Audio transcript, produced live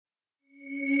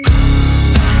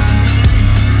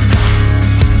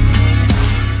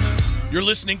You're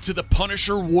listening to the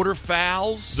Punisher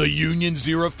Waterfowls, the Union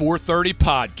 0430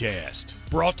 podcast.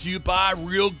 Brought to you by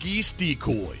Real Geese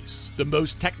Decoys, the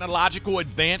most technological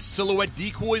advanced silhouette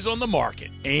decoys on the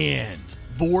market. And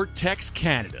Vortex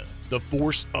Canada, the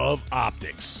force of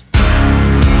optics.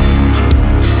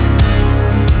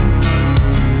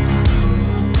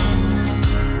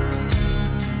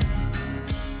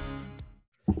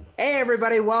 Hey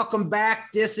everybody, welcome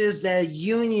back. This is the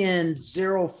Union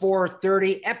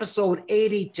 0430, episode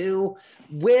 82,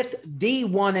 with the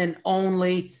one and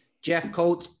only Jeff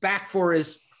Coates, back for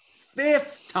his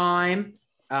fifth time,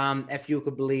 if you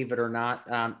could believe it or not.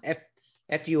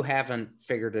 If you haven't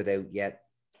figured it out yet,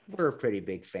 we're a pretty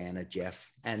big fan of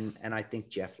Jeff, and I think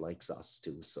Jeff likes us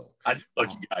too. So I love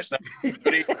you guys.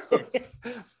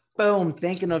 Boom,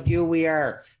 thinking of you, we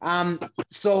are.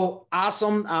 So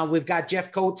awesome. We've got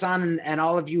Jeff Coates on, and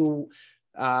all of you,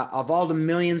 of all the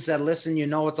millions that listen, you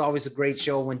know it's always a great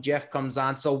show when Jeff comes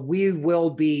on. So we will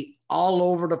be all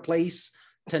over the place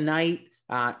tonight,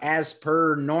 as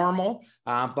per normal,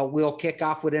 but we'll kick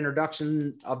off with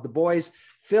introduction of the boys.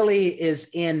 Philly is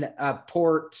in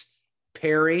Port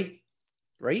Perry,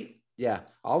 right? Yeah,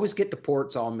 I always get the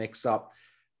ports all mixed up.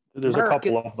 There's a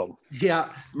couple of them.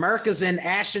 Yeah. Mark is in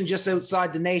Ashton, just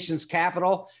outside the nation's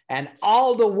capital, and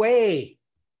all the way.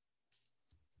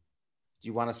 Do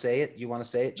you want to say it? You want to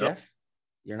say it, Jeff? Nope.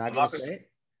 You're not going to say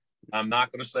it? I'm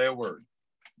not going to say a word.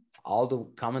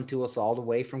 Coming to us all the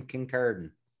way from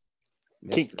Kincardine.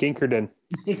 Kincardine.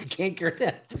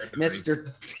 Kincardine.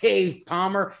 Mr. Dave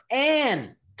Palmer.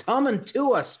 And coming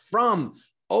to us from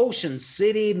Ocean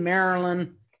City,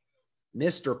 Maryland,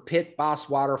 Mr. Pit Boss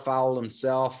Waterfowl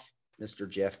himself, Mr.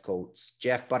 Jeff Coates.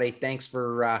 Jeff, buddy, thanks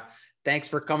for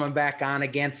coming back on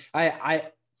again.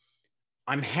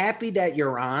 I'm happy that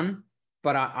you're on,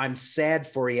 but I'm sad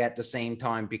for you at the same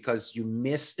time because you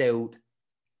missed out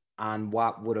on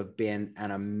what would have been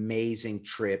an amazing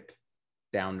trip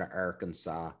down to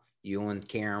Arkansas. You and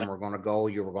Karen were going to go.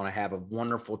 You were going to have a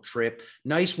wonderful trip.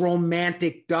 Nice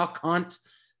romantic duck hunt.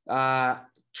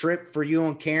 Trip for you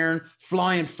and Karen,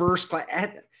 flying first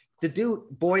class. The dude,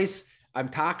 boys, I'm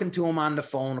talking to him on the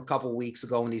phone a couple of weeks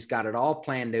ago, and he's got it all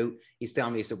planned out. He's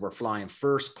telling me, he said, we're flying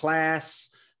first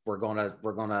class. We're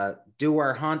gonna do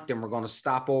our hunt, and we're gonna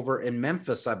stop over in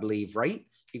Memphis, I believe, right?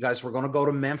 You guys were gonna go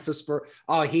to Memphis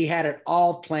he had it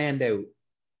all planned out.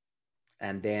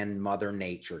 And then Mother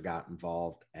Nature got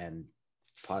involved and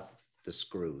put the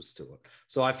screws to it.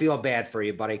 So I feel bad for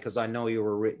you, buddy, because I know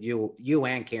you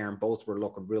and Karen both were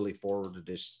looking really forward to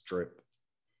this trip.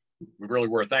 We really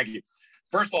were. Thank you.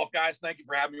 First off, guys, thank you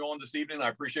for having me on this evening. I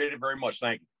appreciate it very much.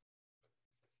 Thank you.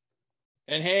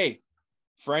 And hey,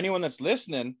 for anyone that's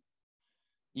listening,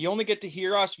 you only get to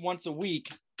hear us once a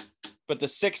week, but the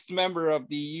sixth member of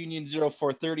the Union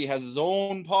 0430 has his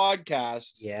own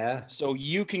podcast. Yeah. So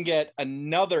you can get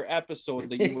another episode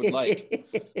that you would like.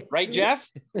 Right,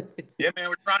 Jeff? Yeah, man,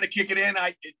 we're trying to kick it in.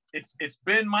 It's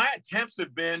been, my attempts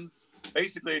have been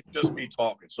basically it's just me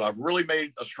talking. So I've really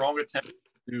made a strong attempt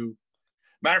to,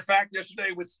 matter of fact,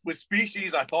 yesterday with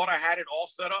Species, I thought I had it all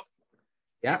set up.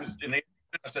 Yeah. And I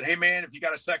said, hey man, if you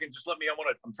got a second, just let me,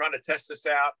 I'm trying to test this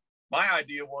out. My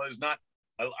idea was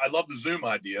I love the Zoom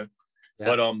idea.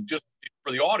 Yeah. But just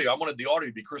for the audio, I wanted the audio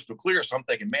to be crystal clear. So I'm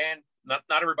thinking, man, not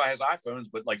everybody has iPhones,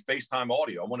 but like FaceTime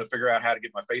audio. I want to figure out how to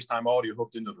get my FaceTime audio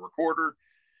hooked into the recorder.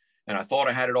 And I thought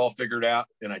I had it all figured out,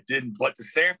 and I didn't. But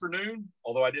this afternoon,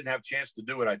 although I didn't have a chance to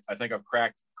do it, I think I've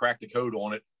cracked the code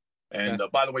on it. And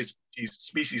by the way,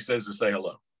 Species says to say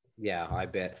hello. Yeah, I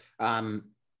bet.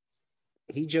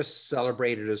 He just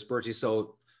celebrated his birthday.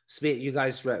 So you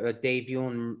guys, Dave, you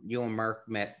and Mark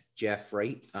met Jeff,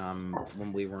 right?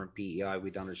 When we were in PEI, we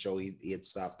done a show. He had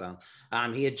stopped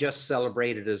on. He had just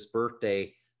celebrated his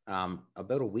birthday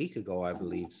about a week ago, I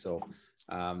believe. So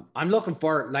I'm looking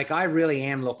forward. Like I really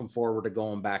am looking forward to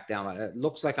going back down. It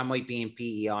looks like I might be in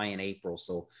PEI in April,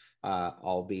 so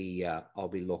I'll be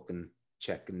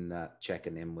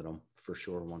checking in with him for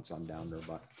sure once I'm down there.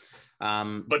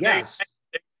 But yes.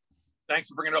 Dave, thanks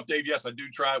for bringing it up, Dave. Yes, I do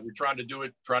try. We're trying to do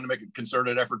it, trying to make a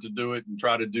concerted effort to do it and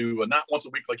try to do not once a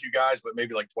week like you guys, but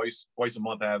maybe like twice a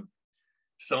month, have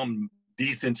some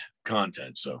decent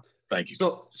content. So thank you.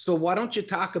 So why don't you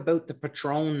talk about the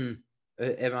Patron?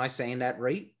 Am I saying that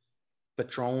right?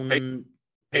 Patron.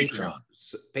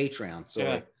 Patreon. So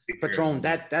yeah. Patron,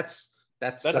 that's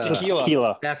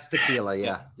tequila. That's tequila.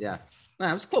 Yeah. No,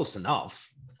 it was close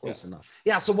enough. Enough.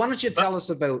 Yeah. So why don't you tell us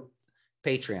about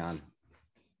Patreon?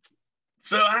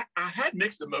 So I had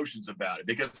mixed emotions about it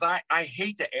because I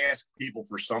hate to ask people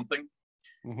for something.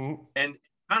 Mm-hmm. And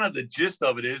kind of the gist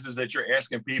of it is that you're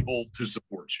asking people to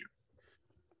support you.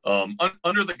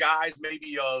 under the guise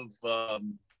maybe of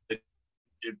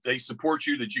if they support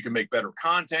you, that you can make better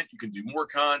content, you can do more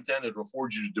content, it'll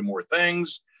afford you to do more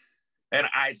things. And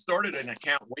I started an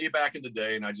account way back in the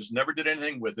day, and I just never did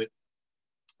anything with it.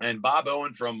 And Bob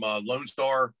Owen from Lone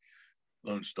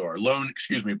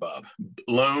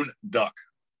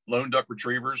Duck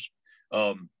Retrievers,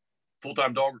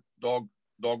 full-time dog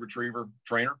retriever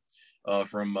trainer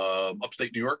from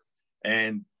upstate New York.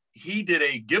 And he did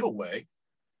a giveaway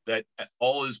that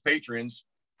all his patrons,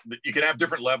 you can have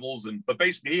different levels, but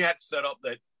basically he had set up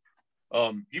that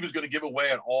he was going to give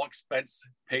away an all expense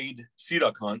paid sea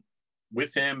duck hunt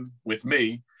with him, with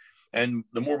me. And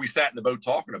the more we sat in the boat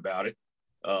talking about it,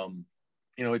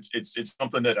 it's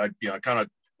something that I kind of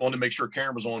wanted to make sure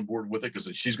Karen was on board with it, because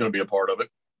she's going to be a part of it.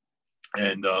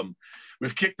 And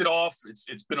we've kicked it off.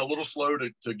 It's been a little slow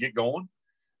to get going.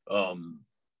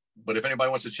 But if anybody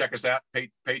wants to check us out,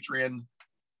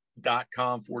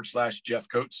 patreon.com/Jeff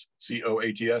Coates,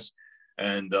 COATS.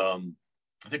 And I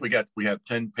think we have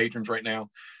 10 patrons right now,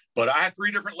 but I have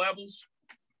 3 different levels.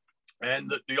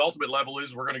 And the ultimate level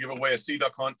is we're going to give away a sea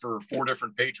duck hunt for 4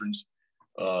 different patrons.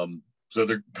 So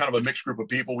they're kind of a mixed group of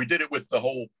people. We did it with the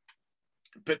whole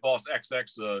Pit Boss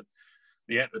XX, the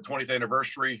 20th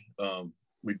anniversary.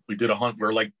 We did a hunt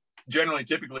where, like,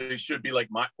 typically it should be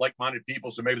like-minded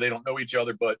people, so maybe they don't know each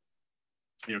other, but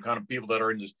kind of people that are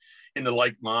in the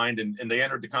like mind, and they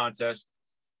entered the contest.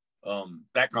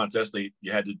 That contest,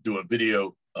 you had to do a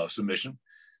video submission,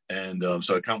 and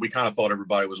so we kind of thought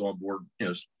everybody was on board,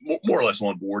 more or less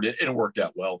on board, and it worked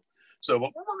out well. So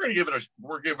we're going to give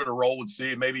it a roll and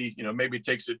see. Maybe it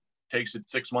takes it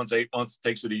 6 months, 8 months,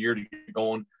 takes it a year to get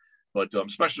going. But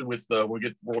especially with when we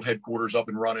get world headquarters up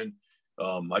and running,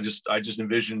 I just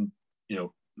envision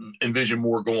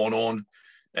more going on,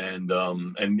 and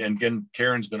again,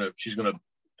 Karen's she's gonna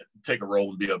take a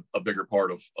role and be a bigger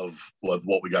part of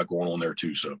what we got going on there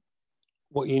too. So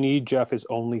what you need, Jeff, is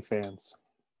OnlyFans.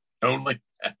 Only.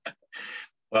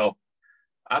 Well,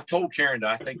 I've told Karen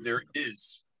that I think there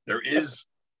is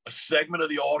a segment of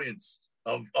the audience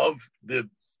of the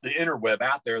interweb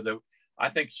out there that I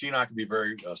think she and I can be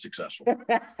very successful.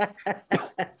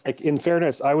 Like, in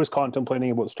fairness, I was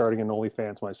contemplating about starting an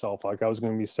OnlyFans myself. Like, I was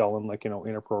going to be selling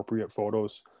inappropriate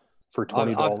photos for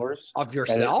 $20 of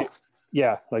yourself.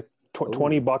 Yeah, like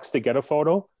 $20 to get a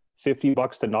photo,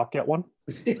 $50 to not get one.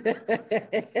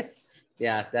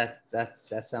 Yeah, that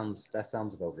sounds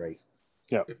about right.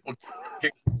 Yeah.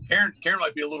 Karen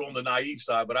might be a little on the naive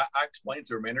side, but I explained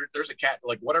to her, man, there's a cat,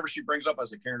 like whatever she brings up, I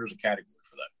said, Karen, there's a category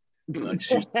for that.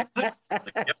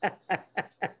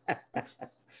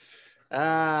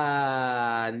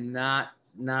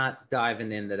 Not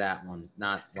diving into that one,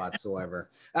 not whatsoever.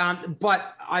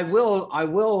 But I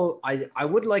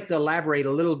would like to elaborate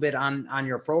a little bit on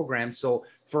your program. So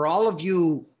for all of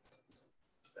you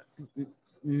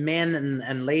men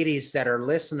and ladies that are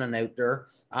listening out there,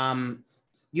 for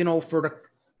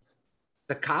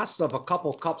the cost of a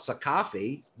couple cups of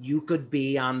coffee, you could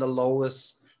be on the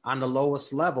lowest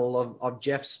level of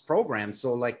Jeff's program.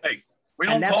 So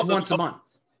and that's once a month.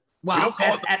 Well,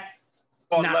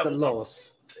 not the lowest,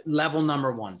 level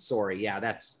number 1. Sorry. Yeah.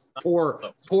 That's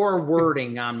poor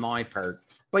wording on my part,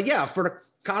 but yeah, for the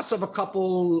cost of a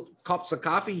couple cups of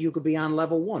coffee, you could be on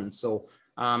level 1. So,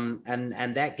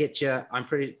 and that gets you,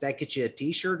 that gets you a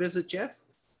t-shirt. Is it, Jeff?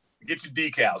 Get you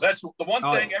decals. That's the one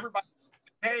thing everybody,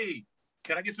 hey,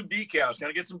 can I get some decals? Can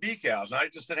I get some decals? And I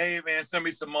just said, hey man, send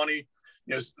me some money.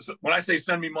 When I say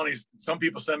send me money, some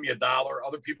people send me $1,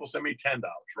 other people send me $10,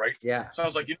 right? Yeah. So I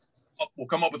was like, we'll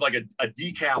come up with like a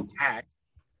decal pack,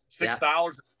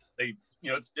 $6. They,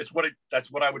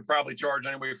 that's what I would probably charge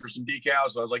anyway for some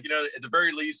decals. So I was like, at the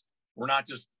very least, we're not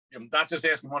just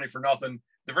asking money for nothing.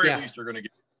 At the very least, you're going to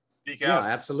get decals. Yeah,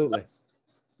 absolutely.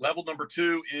 Level number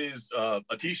 2 is a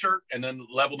t-shirt, and then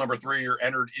level number 3, you're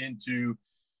entered into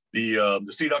the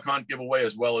sea duck hunt giveaway,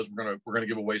 as well as we're gonna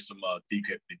give away some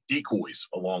decoys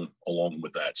along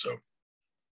with that. So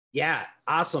yeah,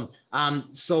 awesome.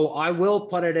 So I will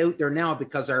put it out there now,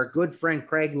 because our good friend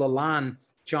Craig Lalonde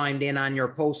chimed in on your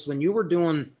post when you were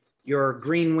doing your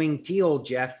green wing teal,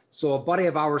 Jeff. So a buddy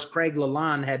of ours, Craig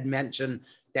Lalonde, had mentioned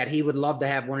that he would love to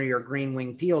have one of your green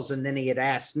wing teals, and then he had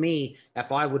asked me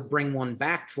if I would bring one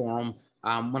back for him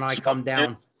when I come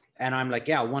down. And I'm like,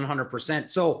 yeah,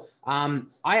 100%. So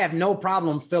I have no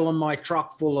problem filling my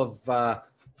truck full of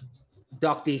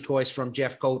duck decoys from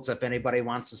Jeff Coates if anybody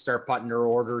wants to start putting their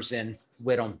orders in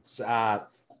with them.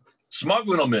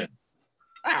 Smuggling them in.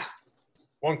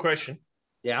 One question.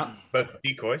 Yeah. About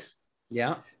decoys.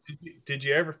 Yeah. Did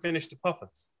you ever finish the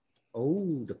puffins?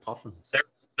 Oh, the puffins.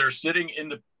 they're sitting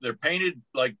they're painted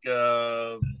like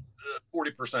 40%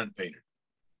 painted.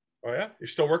 Oh yeah, you're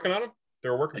still working on them?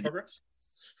 They're a work in progress.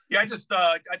 Yeah, I just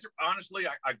honestly,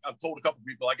 I've told a couple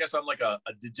people, I guess I'm like a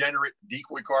degenerate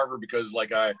decoy carver because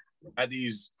like I had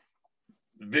these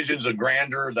visions of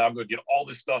grandeur that I'm going to get all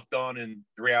this stuff done, and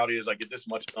the reality is I get this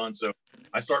much done. So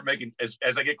I start making as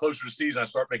I get closer to season, I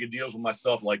start making deals with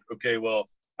myself. Like, okay, well,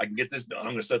 I can get this done. I'm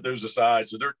going to set those aside.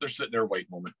 So they're sitting there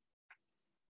waiting on me.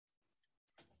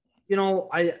 You know,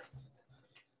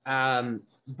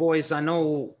 boys, I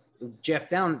know Jeff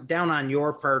down on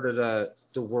your part of the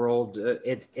world,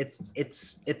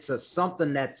 it's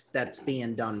something that's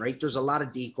being done, right? There's a lot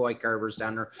of decoy carvers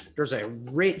down there. There's a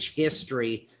rich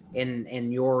history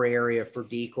in your area for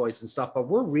decoys and stuff, but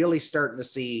we're really starting to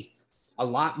see a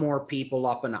lot more people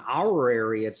up in our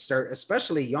area,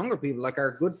 especially younger people, like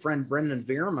our good friend Brendan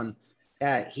Veerman.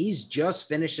 He's just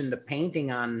finishing the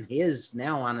painting on his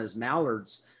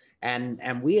mallards,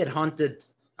 and we had hunted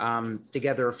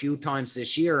together a few times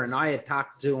this year, and I had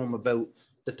talked to him about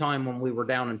the time when we were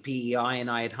down in PEI, and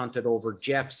I had hunted over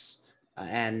Jeff's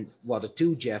the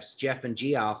two Jeffs, Jeff and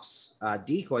Geoff's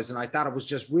decoys, and I thought it was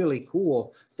just really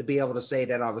cool to be able to say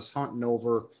that I was hunting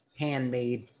over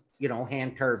handmade,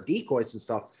 hand carved decoys and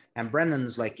stuff. And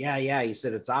Brendan's like, yeah, he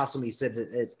said it's awesome. He said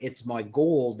it's my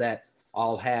goal that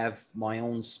I'll have my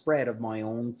own spread of my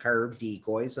own carved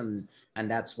decoys, and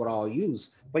that's what I'll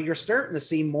use. But you're starting to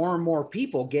see more and more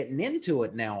people getting into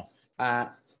it now.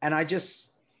 And I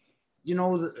just, you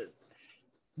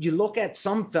look at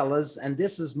some fellas, and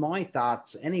this is my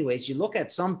thoughts anyways, you look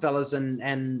at some fellas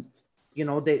and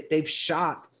they've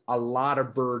shot a lot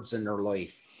of birds in their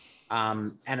life.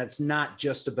 And it's not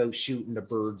just about shooting the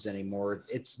birds anymore.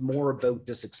 It's more about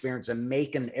this experience and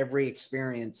making every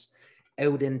experience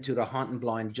out into the hunting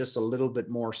blind just a little bit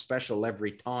more special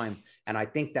every time. And I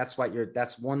think that's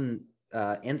one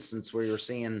instance where you're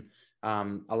seeing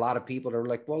a lot of people that are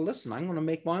like, well, listen, I'm going to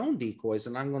make my own decoys,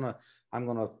 and I'm going to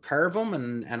carve them,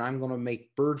 and I'm going to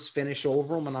make birds finish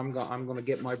over them, and I'm going to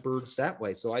get my birds that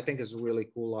way. So I think it's a really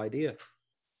cool idea.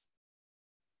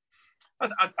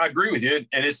 I agree with you,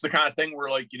 and it's the kind of thing where,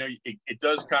 like, it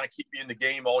does kind of keep you in the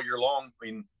game all year long. I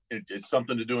mean, it's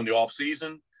something to do in the off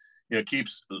season. It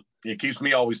keeps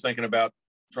me always thinking about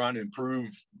trying to improve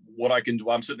what I can do.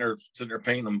 I'm sitting there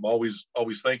painting. I'm always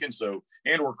thinking. So,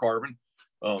 and we're carving.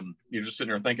 You're just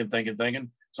sitting there thinking.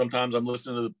 Sometimes I'm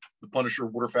listening to the Punisher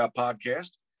Waterfowl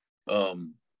podcast, or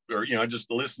I just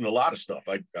listen to a lot of stuff.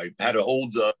 I had an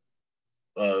old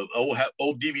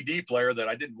DVD player that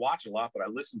I didn't watch a lot, but I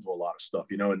listened to a lot of stuff,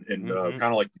 and kind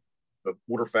of like the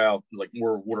waterfowl, like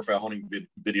more waterfowl hunting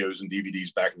videos and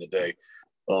DVDs back in the day.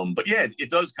 But yeah, it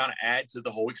does kind of add to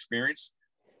the whole experience.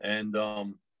 And,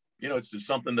 it's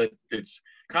something that it's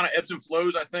kind of ebbs and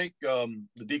flows. I think the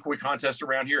decoy contest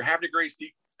around here, Havre de Grace,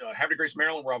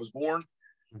 Maryland, where I was born,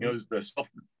 is the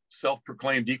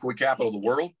self-proclaimed decoy capital of the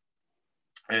world.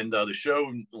 And the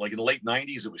show, like in the late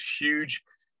 90s, it was huge.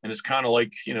 And it's kind of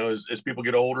like, as people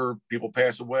get older, people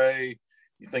pass away,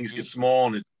 things get small,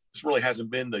 and it just really hasn't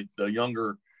been the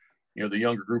younger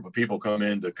group of people come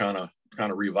in to kind of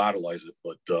revitalize it.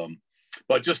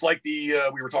 But just like we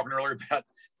were talking earlier about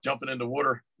jumping in the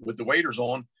water with the waders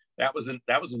on, that was in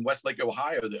Westlake,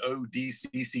 Ohio, the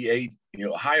ODCCA,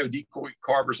 Ohio Decoy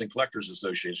Carvers and Collectors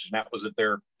Association. That was at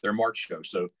their March show.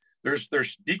 So there's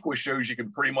decoy shows you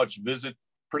can pretty much visit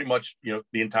the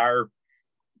entire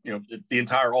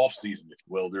off season, if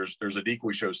you will. There's a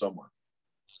decoy show somewhere.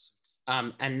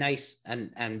 And nice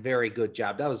and very good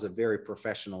job. That was a very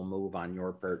professional move on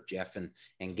your part, Jeff, and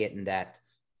getting that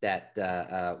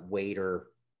wader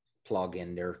plug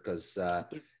in there, because so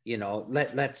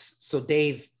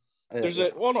Dave. There's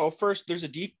a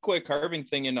decoy carving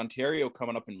thing in Ontario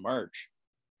coming up in March.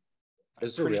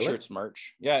 Is there really? Sure it's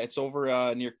March. Yeah, it's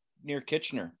over near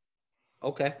Kitchener.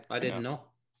 Okay, I didn't know.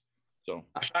 So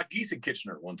I shot geese in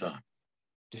Kitchener one time.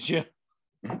 Did you?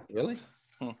 Really?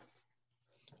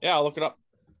 Yeah, I'll look it up.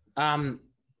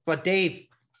 But Dave,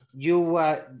 you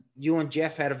and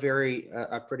Jeff had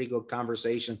a pretty good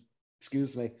conversation.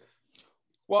 Excuse me.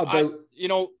 Well,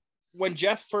 when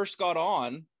Jeff first got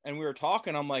on and we were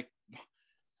talking, I'm like,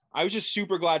 I was just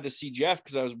super glad to see Jeff,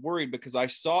 because I was worried, because I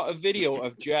saw a video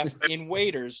of Jeff in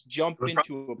waders jump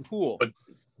into a pool.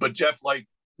 But Jeff, like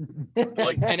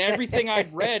and everything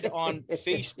I'd read on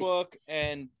Facebook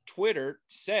and Twitter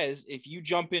says if you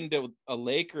jump into a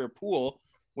lake or a pool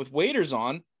with waders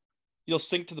on, you'll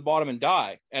sink to the bottom and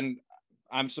die. And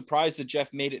I'm surprised that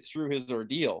Jeff made it through his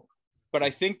ordeal. But I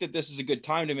think that this is a good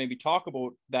time to maybe talk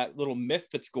about that little myth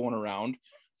that's going around,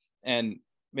 and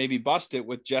maybe bust it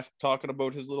with Jeff talking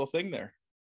about his little thing there.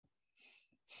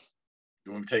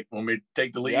 You want me to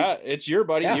take the lead? Yeah, it's your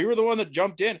buddy. Yeah. You were the one that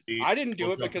jumped in. I didn't do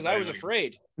it We'll because jump I was in.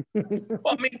 afraid. Well,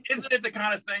 I mean, isn't it the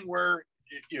kind of thing where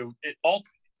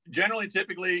generally,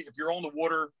 typically, if you're on the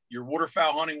water, you're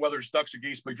waterfowl hunting, whether it's ducks or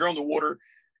geese, but if you're on the water,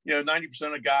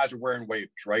 90% of guys are wearing waders,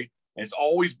 right? And it's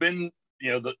always been,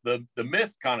 the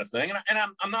myth kind of thing. And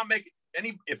I'm not making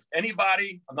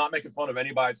I'm not making fun of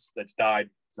anybody that's died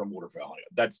from waterfowl hunting.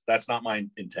 That's not my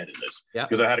intent in this. Yeah.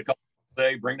 Because I had a couple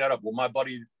today bring that up. Well, my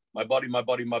buddy.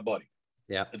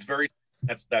 Yeah.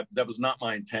 That was not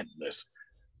my intent in this.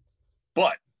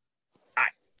 But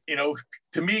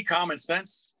to me, common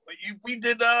sense, we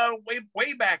did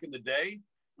way back in the day.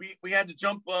 We had to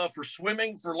jump for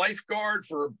swimming, for lifeguard,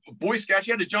 for Boy Scouts.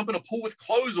 You had to jump in a pool with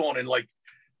clothes on and like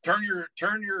turn your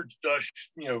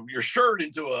your shirt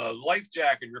into a life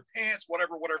jacket, your pants,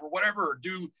 whatever, or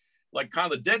do like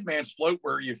kind of the dead man's float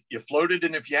where you floated,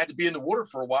 and if you had to be in the water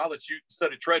for a while, that you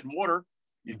instead of treading water,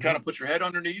 you kind of put your head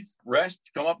underneath, rest,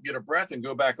 come up, get a breath, and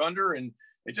go back under. And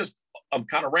I'm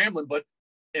kind of rambling, but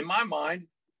in my mind,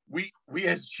 we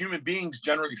as human beings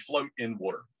generally float in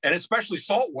water, and especially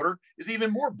salt water is even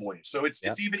more buoyant. So it's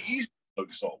even easier to float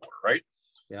in salt water, right?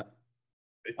 Yeah.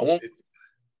 I won't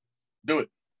do it.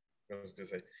 I was gonna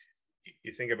say,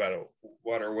 you think about it.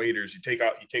 What are waders? You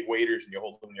take waders and you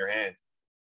hold them in your hand.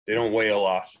 They don't weigh a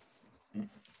lot.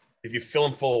 If you fill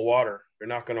them full of water, they're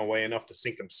not going to weigh enough to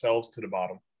sink themselves to the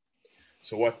bottom.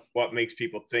 So what makes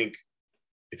people think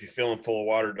if you fill them full of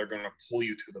water, they're going to pull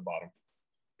you to the bottom?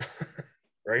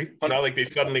 Right? It's not like they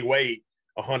suddenly weigh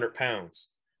 100 pounds.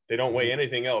 They don't weigh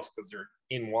anything else because they're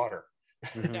in water.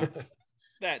 Now,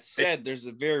 that said, there's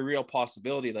a very real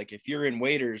possibility. Like if you're in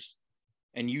waders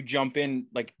and you jump in,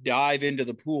 like dive into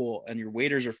the pool and your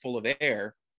waders are full of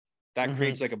air, that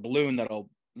creates like a balloon that'll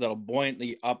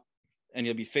buoyantly up and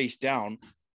you'll be face down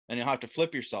and you'll have to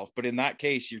flip yourself. But in that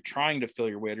case, you're trying to fill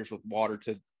your waders with water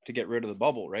to get rid of the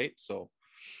bubble, right? So,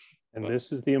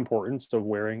 this is the importance of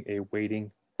wearing a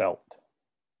wading belt.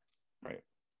 Right.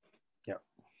 Yeah.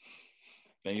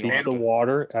 Then you Keep the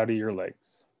water out of your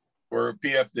legs. Or a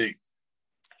PFD.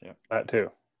 Yeah, that too.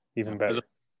 Even better.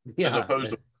 As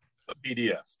opposed to a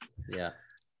PDF. Yeah.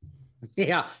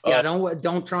 Yeah.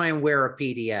 Don't try and wear a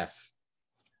PDF.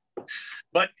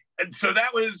 But so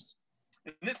that was,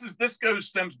 and this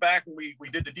stems back when we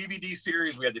did the DVD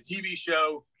series, we had the TV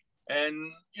show,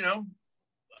 and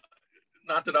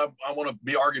not that I want to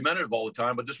be argumentative all the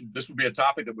time, but this would be a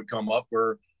topic that would come up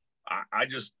where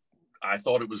I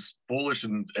thought it was foolish,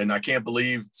 and I can't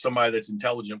believe somebody that's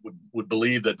intelligent would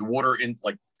believe that the water in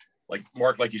like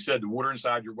Mark, like you said, the water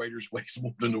inside your waders weighs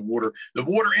more than the water. The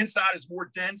water inside is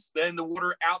more dense than the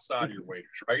water outside of your waders,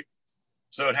 right?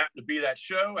 So it happened to be that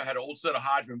show. I had an old set of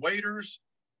Hodgman waders,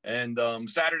 and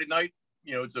Saturday night,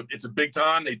 it's a big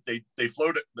time. They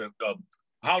float the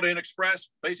Holiday Inn Express.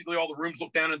 Basically, all the rooms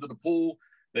look down into the pool.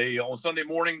 They on Sunday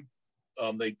morning,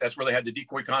 that's where they had the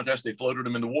decoy contest. They floated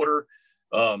them in the water.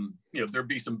 There'd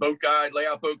be some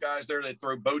layout boat guys there. They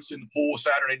throw boats in the pool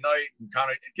Saturday night and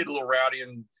kind of get a little rowdy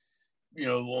and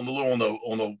on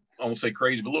the I won't say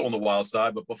crazy, but a little on the wild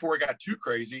side. But before it got too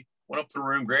crazy, went up to the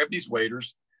room, grabbed these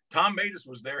waders. Tom Matus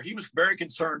was there. He was very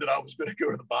concerned that I was going to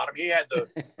go to the bottom. He had the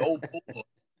old pool hook.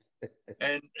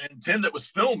 And Tim that was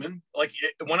filming,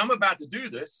 when I'm about to do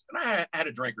this, and I had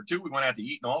a drink or two, we went out to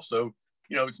eat, and also,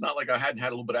 it's not like I hadn't had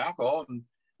a little bit of alcohol. And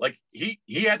he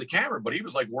had the camera, but he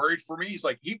was worried for me. He's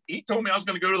he told me I was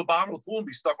going to go to the bottom of the pool and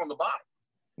be stuck on the bottom.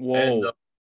 Whoa. And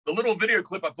the little video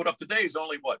clip I put up today is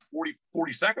only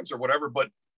 40 seconds or whatever, but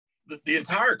the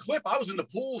entire clip, I was in the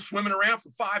pool swimming around for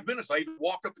 5 minutes. I even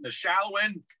walked up in the shallow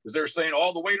end because they're saying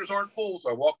all the waders aren't full.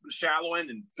 So I walked to the shallow end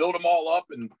and filled them all up.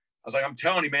 And I was like, I'm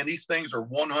telling you, man, these things are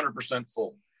 100%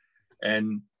 full.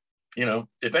 And,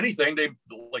 if anything,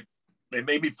 they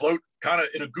made me float kind of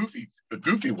in a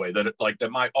goofy way that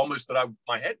my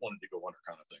head wanted to go under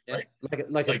kind of thing. Right.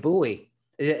 Like a buoy.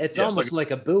 It's almost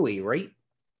like a buoy, right?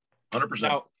 100%.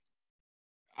 Now,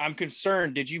 I'm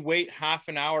concerned. Did you wait half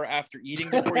an hour after eating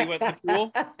before you went to the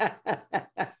pool?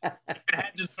 It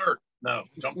had dessert. No,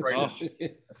 jumped right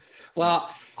in.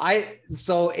 Well,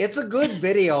 so it's a good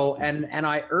video, and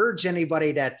I urge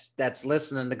anybody that's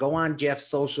listening to go on Jeff's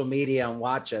social media and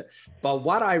watch it. But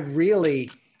what I really,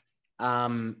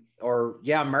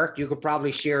 Mark, you could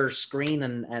probably share screen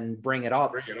and bring it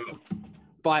up.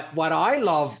 But what I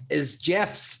love is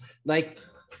Jeff's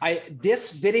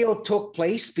this video took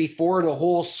place before the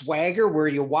whole swagger where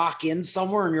you walk in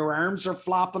somewhere and your arms are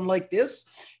flopping like this.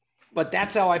 But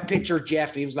that's how I picture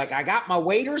Jeff. He was like, I got my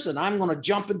waders and I'm going to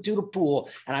jump into the pool.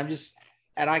 And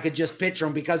And I could just picture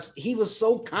him because he was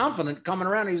so confident coming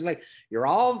around. He was like, you're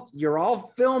all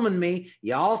filming me.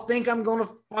 Y'all think I'm going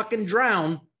to fucking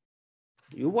drown.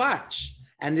 You watch.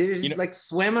 And he's like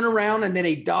swimming around and then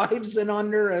he dives in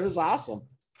under. It was awesome.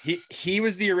 He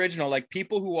was the original. Like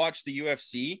people who watch the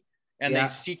UFC and they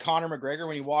see Conor McGregor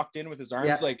when he walked in with his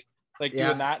arms like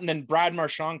doing that. And then Brad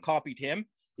Marchand copied him.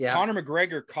 Yeah. Conor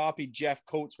McGregor copied Jeff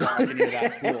Coates walking into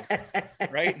that pool,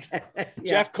 right?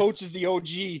 Jeff Coates is the OG.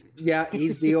 Yeah,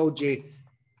 he's the OG.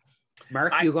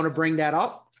 Mark, you going to bring that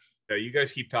up? Yeah, you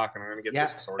guys keep talking. I'm going to get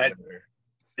this sorted there.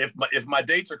 If my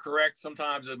dates are correct,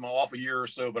 sometimes I'm off a year or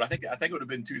so, but I think it would have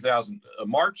been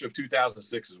March of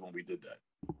 2006 is when we did that.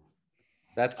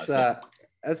 That's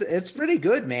it's pretty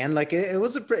good, man. Like it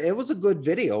was a good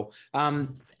video.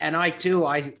 And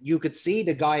you could see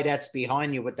the guy that's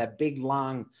behind you with that big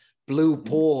long blue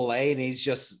pole, and he's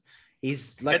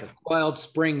like a wild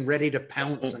spring ready to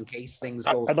pounce in case things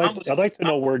go. I'd like to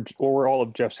know where all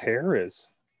of Jeff's hair is.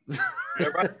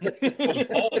 Everybody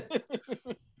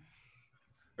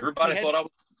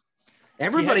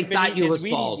thought you was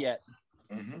bald. Yet.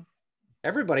 Mm-hmm.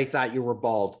 Everybody thought you were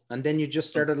bald, and then you just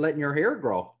started letting your hair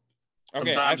grow.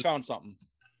 Okay, I found something.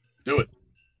 Do it.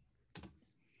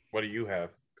 What do you have?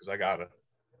 Because I got it.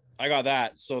 I got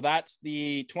that. So that's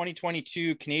the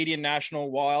 2022 Canadian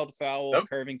National Wildfowl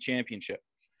Carving Championship.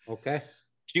 Okay.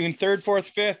 June 3rd,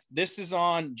 4th, 5th. This is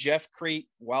on Jeff Crate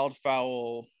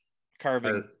Wildfowl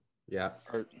Carving. Yeah.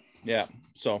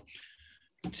 So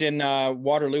it's in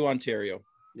Waterloo, Ontario.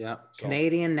 Yeah. So.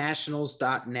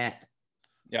 CanadianNationals.net.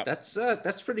 Yeah.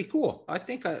 That's pretty cool. I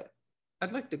think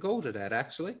I'd like to go to that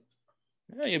actually.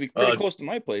 Yeah, you'll be pretty close to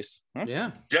my place. Huh?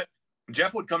 Yeah.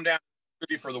 Jeff would come down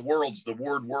for the Worlds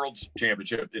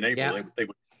Championship in April. Yeah. They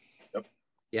would.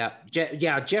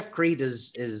 Yep. Jeff Creed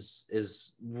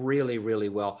is really, really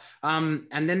well. And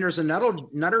then there's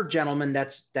another gentleman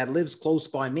that lives close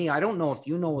by me. I don't know if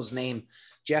you know his name,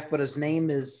 Jeff, but his name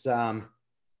is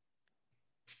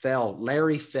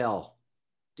Larry Fell.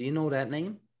 Do you know that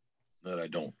name? That I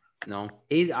don't. No,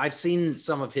 I've seen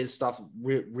some of his stuff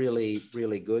really,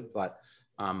 really good, but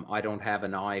I don't have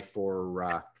an eye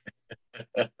for.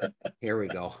 Here we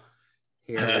go.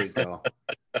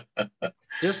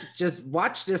 Just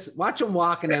watch this. Watch him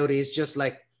walking out. He's just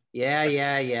like,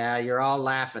 yeah. You're all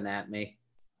laughing at me.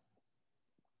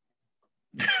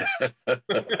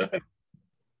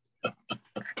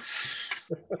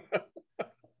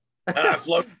 And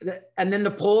then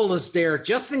the pole is there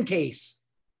just in case.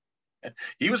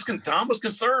 Tom was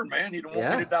concerned, man. He didn't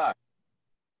want me to die.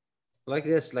 Like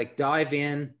this, like dive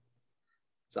in.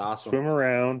 It's awesome. Swim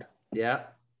around. Yeah.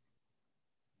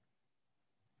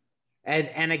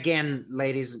 And again,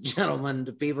 ladies and gentlemen,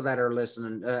 the people that are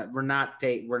listening,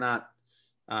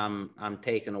 I'm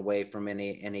taken away from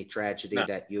any tragedy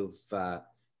that you've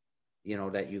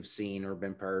that you've seen or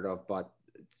been part of, but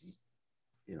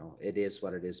it is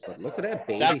what it is. But look at that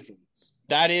baby face.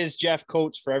 That is Jeff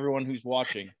Coates for everyone who's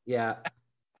watching. Yeah.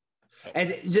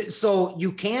 And so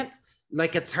you can't,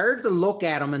 like, it's hard to look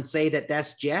at him and say that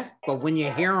that's Jeff, but when you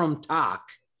hear him talk,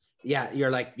 you're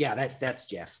like, that's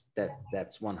Jeff.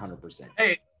 That's 100%.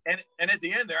 Hey, and at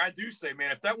the end there, I do say,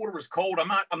 man, if that water was cold,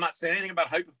 I'm not saying anything about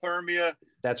hypothermia.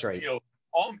 That's right.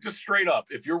 All just straight up.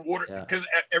 If your water, because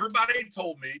everybody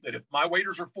told me that if my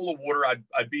waders are full of water,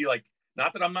 I'd be like,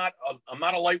 not that I'm not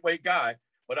a lightweight guy,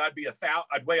 but I'd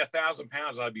weigh 1,000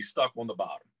 pounds and I'd be stuck on the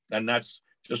bottom. And that's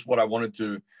just what I wanted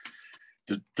to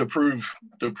prove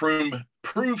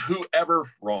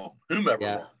whomever wrong.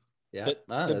 Yeah.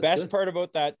 The best part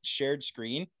about that shared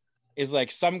screen is like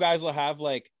some guys will have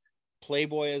like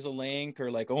Playboy as a link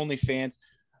or like OnlyFans.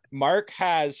 Mark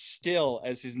has still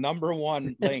as his number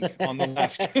one link on the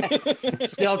left.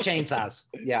 Still chainsaws.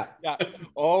 Yeah.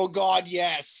 Oh God,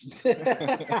 yes. Look at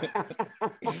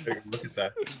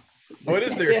that. Oh, it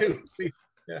is there too.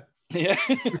 Yeah.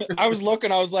 I was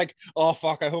looking, I was like, oh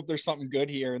fuck, I hope there's something good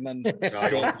here. And then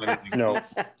no.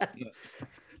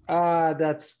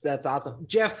 That's awesome.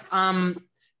 Jeff,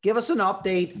 give us an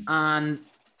update on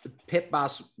Pit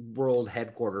Boss World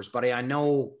headquarters, buddy. I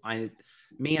know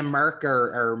me and Mark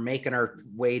are making our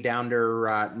way down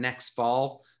there next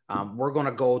fall. We're going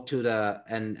to go to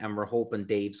and we're hoping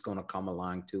Dave's going to come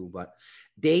along too, but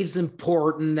Dave's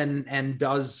important and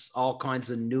does all kinds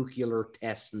of nuclear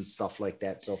tests and stuff like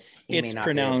that. So it's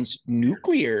pronounced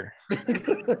nuclear.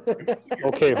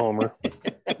 Okay, Homer.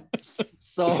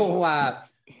 So,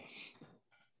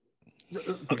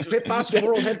 Pit Boss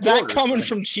World headquarters. That coming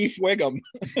from Chief Wiggum.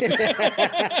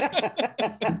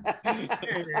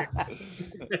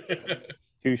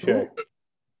 Touche.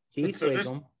 Chief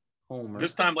Wiggum. Homer.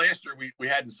 This time last year, we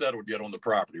hadn't settled yet on the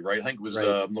property, right? I think it was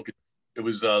looking It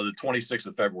was the 26th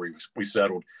of February we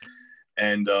settled.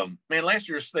 And man, last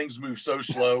year things moved so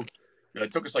slow.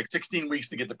 It took us like 16 weeks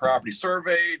to get the property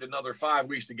surveyed, another 5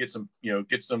 weeks to get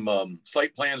some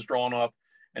site plans drawn up.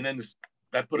 And then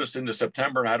that put us into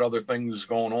September, and I had other things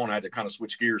going on. I had to kind of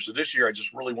switch gears. So this year I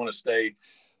just really want to stay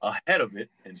ahead of it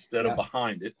instead of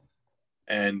behind it.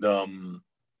 And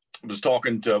was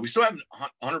talking to, we still haven't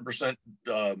 100%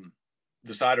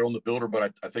 decided on the builder,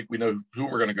 but I think we know who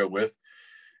we're going to go with.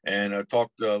 And I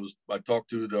talked to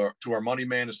our money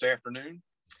man this afternoon,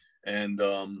 and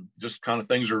just kind of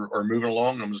things are moving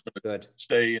along. I'm just going to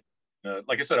stay.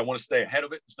 Like I said, I want to stay ahead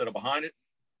of it instead of behind it.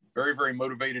 Very, very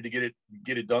motivated to get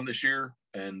it done this year.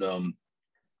 And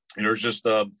there's just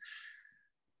I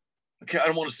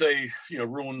don't want to say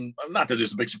ruin. Not that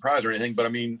it's a big surprise or anything, but I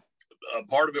mean,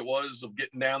 part of it was of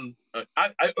getting down.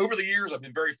 I over the years I've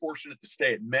been very fortunate to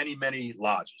stay at many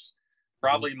lodges.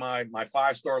 Probably my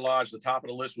 5-star lodge, the top of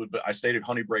the list I stayed at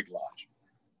Honey Break Lodge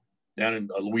down in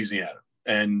Louisiana,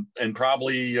 and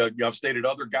probably I've stayed at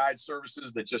other guide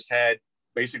services that just had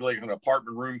basically like an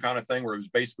apartment room kind of thing where it was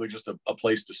basically just a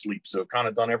place to sleep. So kind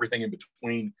of done everything in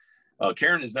between.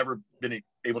 Karen has never been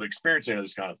able to experience any of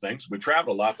those kind of things. We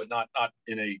traveled a lot, but not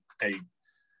in a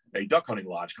duck hunting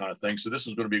lodge kind of thing. So this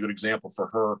is going to be a good example for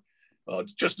her,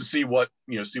 just to see what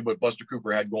Buster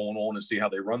Cooper had going on and see how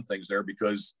they run things there,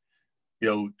 because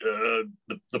the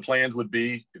plans would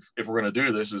be, if we're going to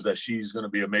do this, is that she's going to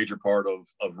be a major part of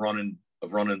running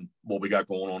what we got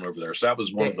going on over there. So that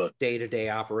was one of the day-to-day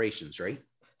operations, right?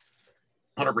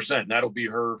 100%. That'll be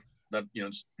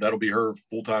her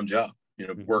full-time job,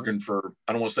 working for,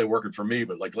 I don't want to say working for me,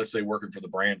 but like, let's say working for the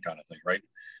brand kind of thing. Right.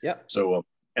 Yeah. So,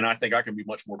 and I think I can be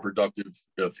much more productive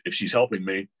if she's helping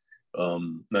me,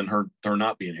 than her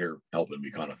not being here helping me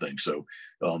kind of thing. So,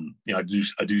 I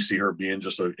do see her being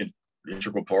just an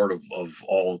integral part of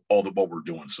all the what we're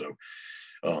doing. So,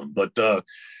 but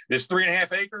it's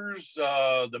 3.5 acres.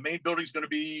 The main building's going to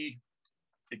be,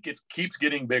 keeps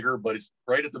getting bigger, but it's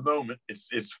right at the moment, it's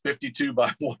 52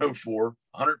 by 104,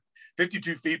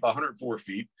 152 feet by 104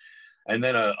 feet. And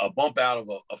then a bump out of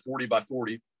a 40 by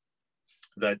 40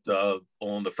 that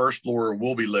on the first floor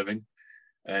we'll be living.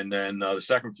 And then the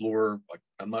second floor,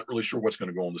 I'm not really sure what's going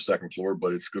to go on the second floor,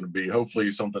 but it's going to be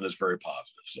hopefully something that's very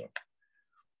positive. So.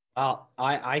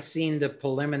 I seen the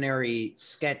preliminary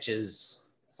sketches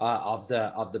of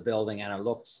the building, and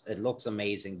it looks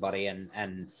amazing, buddy.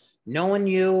 And knowing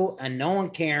you and knowing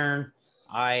Karen,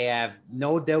 I have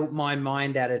no doubt in my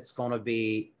mind that it's going to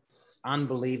be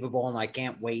unbelievable, and I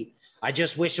can't wait. I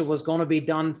just wish it was going to be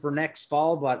done for next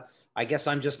fall, but I guess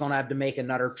I'm just going to have to make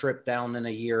another trip down in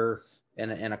a year,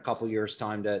 in a couple years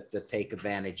time to take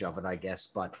advantage of it, I guess.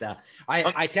 But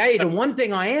I tell you, the one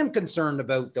thing I am concerned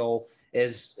about though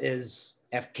is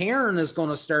if Karen is going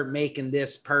to start making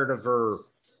this part of her,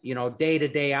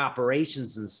 day-to-day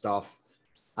operations and stuff,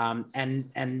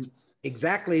 and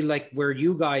exactly like where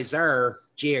you guys are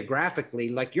geographically,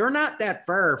 like you're not that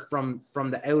far from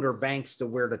the Outer Banks to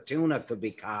where the tuna could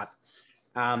be caught.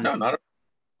 No, not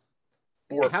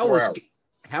 4 hours. Hours.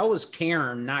 How is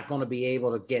Karen not going to be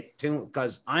able to get tuna?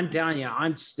 Because I'm telling you,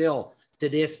 I'm still to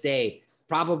this day,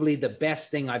 probably the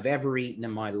best thing I've ever eaten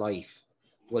in my life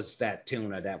was that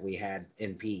tuna that we had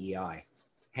in PEI,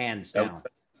 hands down.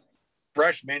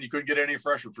 Fresh, man. You couldn't get any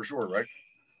fresher for sure, right?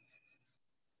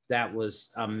 That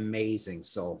was amazing.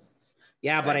 So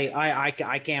yeah, but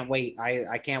I can't wait.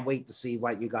 I can't wait to see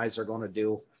what you guys are going to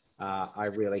do. I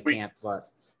really can't, but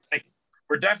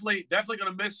we're definitely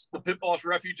going to miss the Pit Boss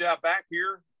Refuge out back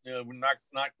here. We're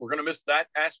going to miss that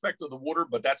aspect of the water,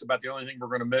 but that's about the only thing we're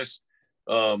going to miss.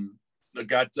 We're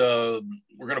going to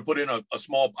put in a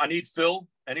small, I need fill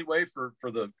anyway for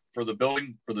the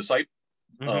building, for the site,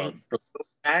 for the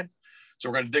pad. So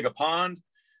we're going to dig a pond.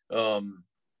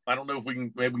 I don't know if we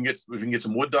can get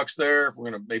some wood ducks there. If we're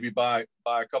going to maybe buy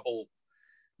a couple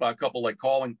like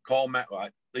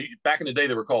back in the day,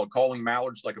 they were called calling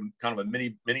mallards, like a kind of a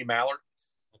mini mallard.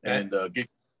 Okay. And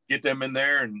get them in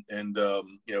there, and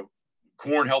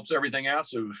corn helps everything out.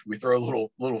 So we throw a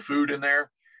little food in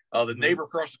there. The neighbor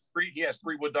across the street, he has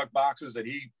 3 wood duck boxes that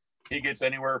he gets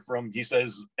anywhere from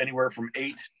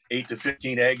 8 to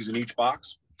 15 eggs in each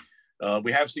box.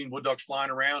 We have seen wood ducks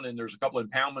flying around, and there's a couple of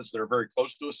impoundments that are very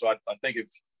close to us. So I think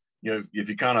if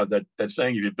you kind of that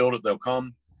saying, if you build it, they'll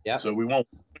come. Yeah. So we won't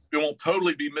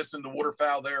totally be missing the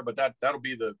waterfowl there, but that'll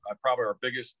be probably our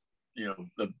biggest.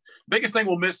 The biggest thing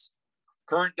we'll miss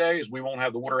current day is we won't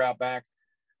have the water out back,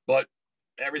 but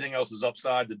everything else is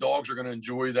upside. The dogs are going to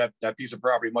enjoy that piece of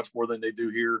property much more than they do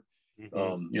here.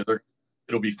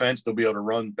 It'll be fenced. They'll be able to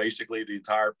run basically the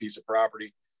entire piece of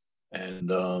property, and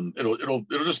it'll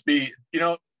just be,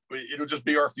 it'll just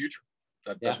be our future.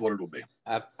 That's what it'll be.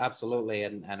 Absolutely,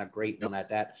 and a great one at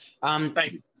that.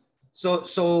 Thank you.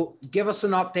 So give us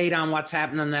an update on what's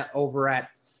happening over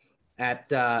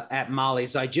at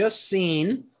Molly's. I just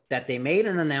seen that they made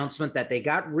an announcement that they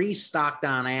got restocked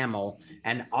on ammo,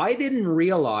 and I didn't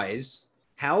realize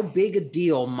how big a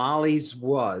deal Molly's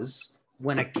was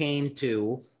when it came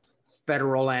to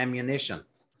federal ammunition.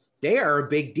 They are a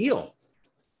big deal.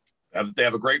 They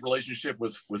have a great relationship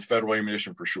with federal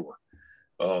ammunition for sure.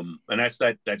 And that's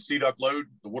that Sea Duck load,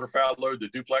 the waterfowl load, the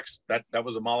duplex, that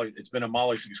was a Molly. It's been a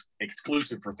Molly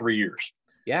exclusive for 3 years.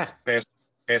 Yeah. Past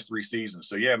 3 seasons.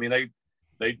 So yeah, I mean,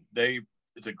 they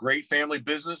it's a great family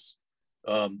business.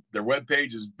 Their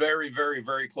webpage is very, very,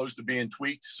 very close to being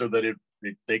tweaked so that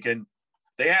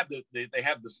they have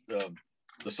the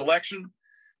selection,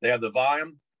 they have the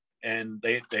volume, and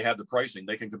they have the pricing.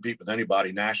 They can compete with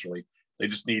anybody nationally. They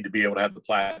just need to be able to have the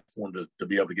platform to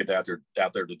be able to get out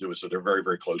there to do it. So they're very,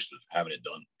 very close to having it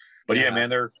done. But yeah,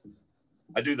 man,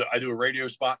 I do a radio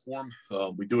spot for them.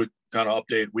 We do it kind of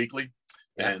updated weekly,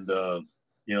 and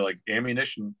like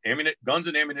guns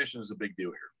and ammunition is a big deal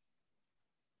here.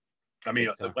 I mean,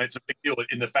 it's a big deal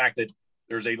in the fact that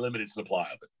there's a limited supply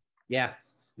of it. Yeah.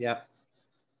 Yeah.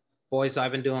 Boys,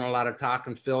 I've been doing a lot of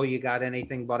talking. Phil, you got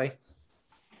anything, buddy?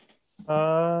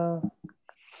 I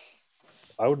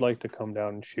would like to come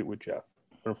down and shoot with Jeff.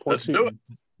 But unfortunately,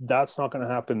 that's not going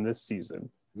to happen this season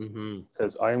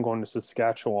because I am going to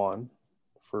Saskatchewan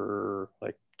for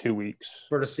like 2 weeks.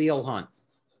 For the seal hunt.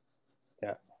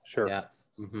 Yeah, sure. Yeah.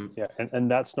 Yeah, and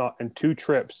that's not, and 2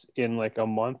 trips in like a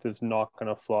month is not going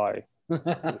to fly with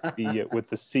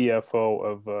the CFO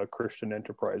of Christian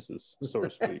Enterprises, so to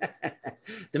speak.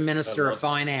 The Minister of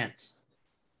Finance.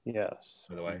 Yes.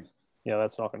 By the way. Yeah,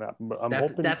 that's not going to happen. But I'm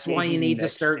hoping that's why you need to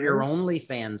start your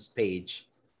OnlyFans page.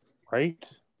 Right?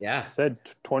 Yeah. Said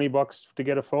 $20 to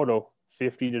get a photo,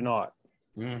 50 to not.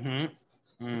 Yeah,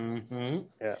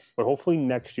 but hopefully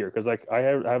next year, because like I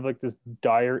have like this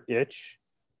dire itch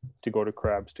to go to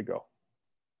Crabs to Go.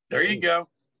 There you go.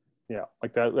 Yeah,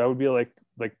 like that would be like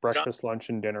breakfast, lunch,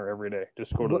 and dinner every day.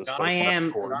 Just go to this place. I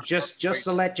am just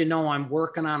to let you know, I'm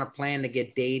working on a plan to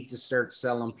get Dave to start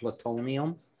selling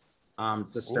plutonium.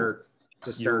 To start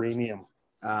uranium.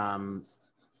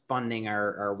 Funding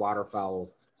our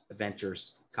waterfowl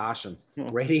adventures. Caution,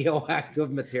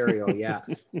 radioactive material. Yeah.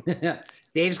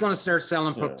 Dave's going to start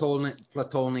selling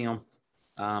plutonium.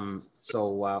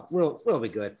 So we'll be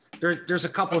good. There's a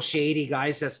couple shady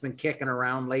guys that's been kicking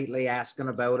around lately asking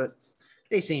about it.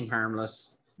 They seem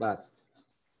harmless, but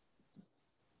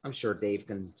I'm sure Dave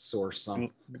can source some.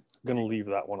 I'm gonna leave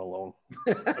that one alone.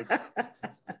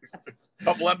 A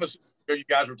couple episodes ago, you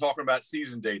guys were talking about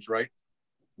season dates, right?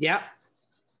 Yeah.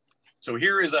 So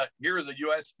here is a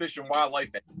U.S. Fish and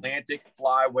Wildlife Atlantic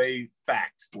Flyway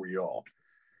fact for y'all.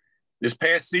 This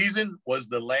past season was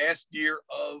the last year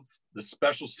of the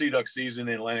special sea duck season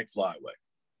in Atlantic Flyway.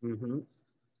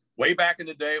 Way back in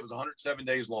the day, it was 107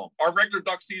 days long. Our regular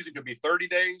duck season could be 30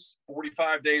 days,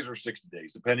 45 days, or 60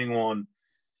 days, depending on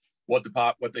what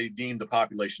they deemed the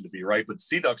population to be, right? But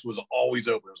sea ducks was always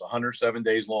open. It was 107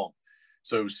 days long.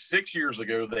 So 6 years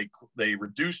ago, they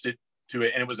reduced it to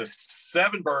it, and it was a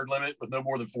 7 bird limit with no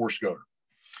more than 4 scoter.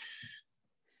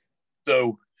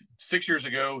 So 6 years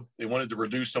ago, they wanted to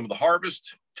reduce some of the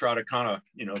harvest, try to kind of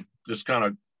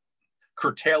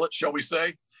curtail it, shall we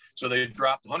say. So they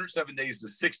dropped 107 days to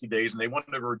 60 days, and they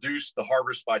wanted to reduce the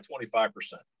harvest by 25%.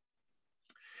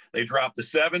 They dropped the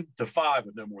 7 to 5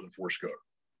 with no more than 4 scoter.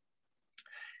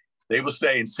 They will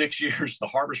say in 6 years, the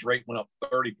harvest rate went up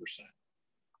 30%.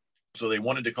 So they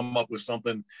wanted to come up with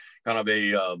something kind of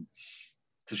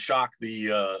to shock the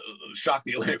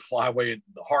Atlantic Flyway and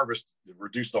the harvest,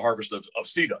 reduce the harvest of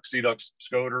sea ducks,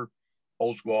 scoter,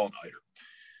 old squaw, and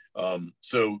eider.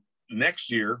 So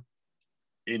next year,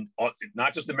 in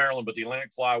not just in Maryland, but the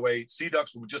Atlantic Flyway, sea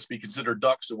ducks would just be considered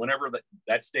ducks. So whenever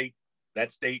that state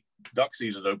duck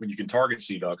season is open, you can target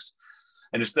sea ducks.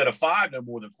 And instead of 5, no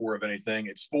more than 4 of anything,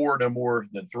 it's 4, no more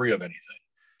than 3 of anything.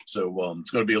 So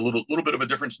it's going to be a little bit of a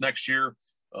difference next year.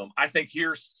 I think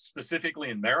here specifically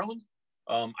in Maryland,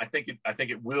 I think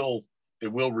it will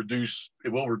reduce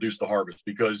the harvest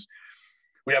because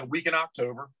we have a week in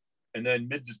October and then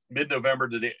mid-November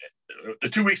to the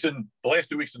last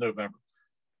 2 weeks in November.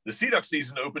 The sea duck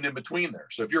season opened in between there.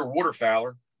 So if you're a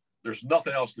waterfowler, there's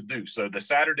nothing else to do. So the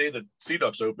Saturday the sea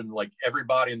ducks opened, like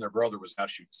everybody and their brother was out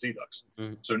shooting sea ducks.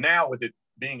 So now with it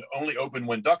being only open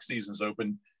when duck season's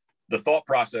open, the thought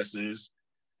process is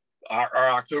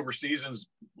our October season's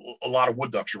a lot of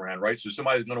wood ducks around, right? So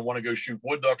somebody's going to want to go shoot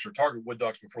wood ducks or target wood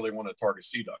ducks before they want to target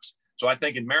sea ducks. So I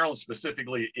think in Maryland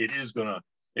specifically, it is going to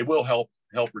it will help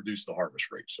reduce the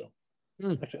harvest rate. So,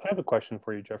 actually, I have a question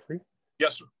for you, Jeffrey.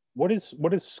 Yes, sir. What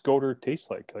does Scoter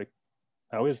taste like? Like,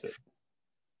 how is it?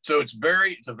 So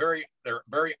they're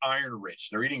very iron rich.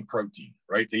 They're eating protein,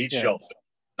 right? They eat shellfish.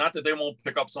 Not that they won't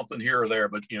pick up something here or there,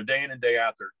 but day in and day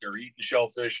out, they're eating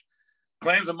shellfish.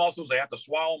 Clams and mussels, they have to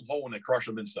swallow them whole and they crush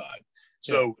them inside.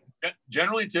 So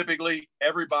generally, typically,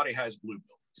 everybody has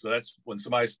bluebill. So that's when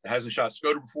somebody hasn't shot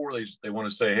Scoter before, they want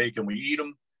to say, hey, can we eat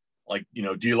them? Like,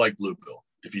 do you like bluebill?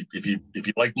 If you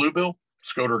like bluebill,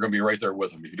 Scoter are going to be right there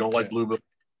with them. If you don't like bluebill,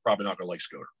 probably not going to like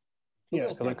Scoter.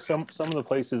 Yeah, so like some of the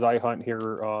places I hunt here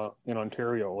in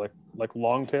Ontario, like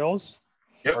longtails,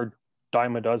 are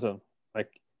dime a dozen. Like,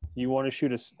 you want to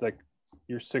shoot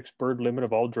your 6 bird limit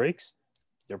of all drakes,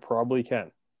 you probably can.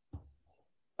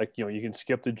 Like, you can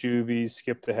skip the juvies,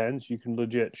 skip the hens, you can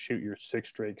legit shoot your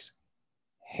 6 drakes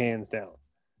hands down.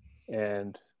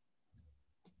 And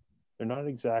they're not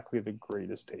exactly the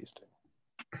greatest tasting.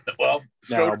 Well,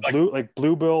 now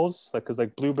bluebills, because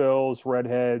bluebills,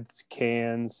 redheads,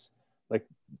 cans, like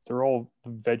they're all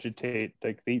vegetate,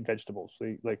 like they eat vegetables.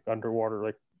 They like underwater,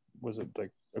 like was it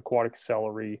like aquatic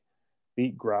celery? They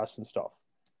eat grass and stuff.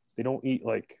 They don't eat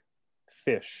like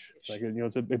fish. Like,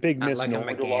 it's a big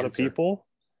misnomer to a lot of people.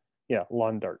 Yeah,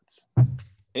 lawn darts.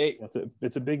 Hey,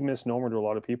 it's a big misnomer to a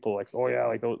lot of people. Like, oh yeah,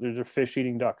 like there's a fish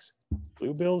eating ducks.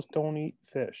 Bluebills don't eat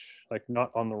fish, like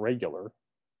not on the regular.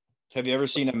 Have you ever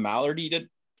seen a mallard eat a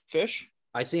fish?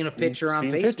 I seen a picture on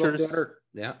Facebook.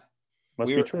 Yeah,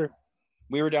 must be true.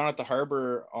 We were down at the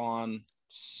harbor on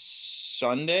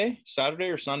Saturday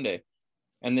or Sunday,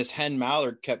 and this hen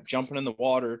mallard kept jumping in the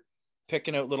water,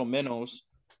 picking out little minnows,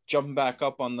 jumping back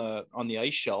up on the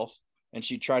ice shelf, and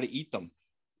she'd try to eat them.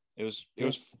 It was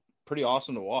pretty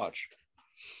awesome to watch.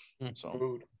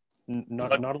 So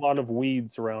not a lot of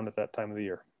weeds around at that time of the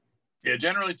year. Yeah,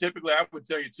 typically, I would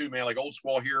tell you too, man. Like Old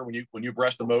Squaw here, when you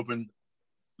breast them open,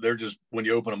 they're just, when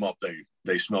you open them up,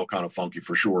 they smell kind of funky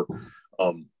for sure.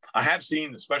 I have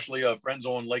seen, especially friends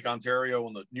on Lake Ontario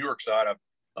on the New York side,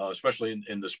 especially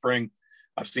in the spring,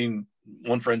 I've seen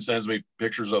one friend sends me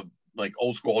pictures of like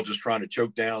Old Squaw just trying to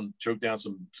choke down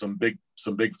some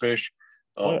big fish.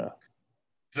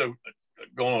 So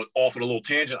going off on a little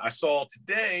tangent, I saw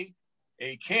today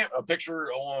a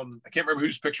picture on, I can't remember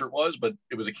whose picture it was, but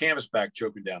it was a canvasback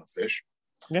choking down a fish.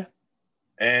 Yeah.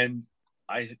 And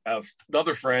I have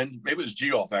another friend, maybe it was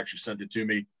Geoff actually sent it to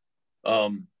me.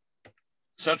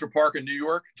 Central Park in New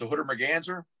York, to Hooter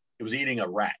Merganser, it was eating a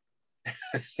rat.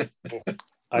 It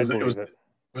was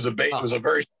a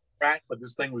very rat, but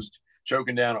this thing was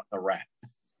choking down a rat.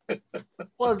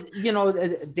 Well,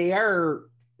 they are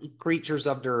creatures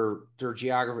of their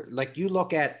geography. Like, you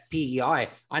look at PEI,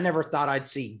 I never thought I'd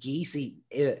see geese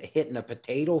hitting a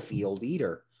potato field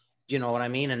either. Do you know what I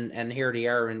mean? And here they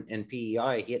are in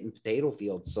PEI hitting potato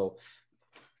fields. So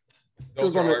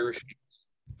those are Irish geese.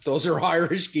 Those are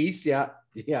Irish geese. Yeah.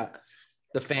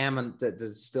 The famine,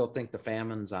 still think the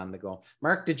famine's on the go.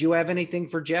 Mark, did you have anything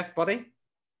for Jeff, buddy?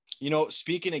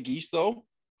 Speaking of geese though,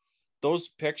 those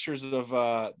pictures of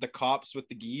the cops with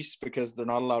the geese, because they're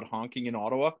not allowed honking in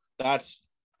Ottawa, that's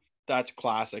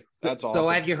classic. That's awesome. So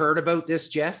have you heard about this,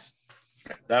 Jeff?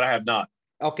 That I have not.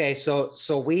 Okay, so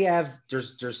we have,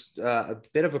 there's a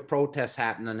bit of a protest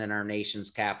happening in our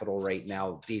nation's capital right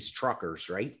now, these truckers,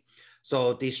 right?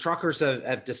 So these truckers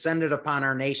have descended upon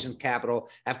our nation's capital,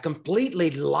 have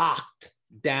completely locked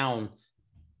down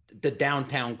the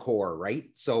downtown core,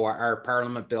 right? So our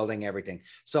Parliament building, everything.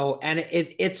 So, and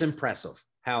it's impressive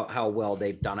how well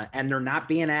they've done it. And they're not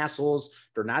being assholes.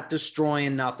 They're not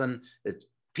destroying nothing. It's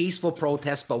peaceful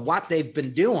protest. But what they've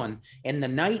been doing in the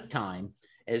nighttime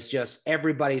is just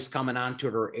everybody's coming onto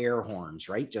their air horns,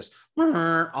 right? Just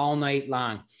all night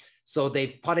long. So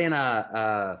they've put in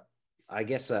a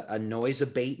noise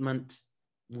abatement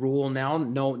rule now,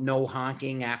 no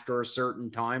honking after a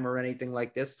certain time or anything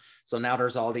like this. So now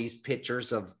there's all these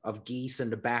pictures of geese in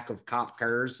the back of cop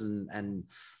cars and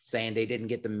saying they didn't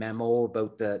get the memo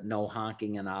about the no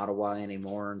honking in Ottawa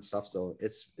anymore and stuff. So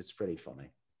it's pretty funny.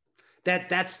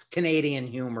 That's Canadian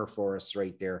humor for us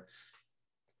right there.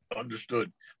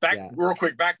 Understood. Real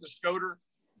quick, back to Scoter.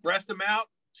 Breast them out,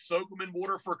 soak them in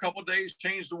water for a couple of days,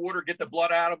 change the water, get the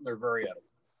blood out of them. They're very edible.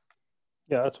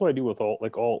 Yeah, that's what I do with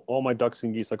all my ducks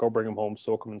and geese. Like, I'll bring them home,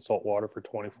 soak them in salt water for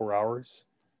 24 hours,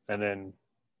 and then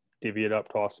divvy it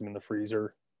up, toss them in the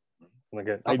freezer. And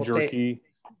again,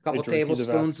 couple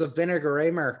tablespoons of vinegar,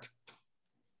 eh, Mark?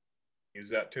 Use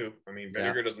that too. I mean,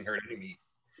 vinegar doesn't hurt any meat.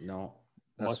 No,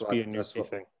 must be a new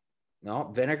thing.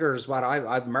 No, vinegar is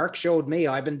what Mark showed me.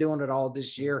 I've been doing it all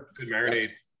this year. Good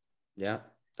marinade.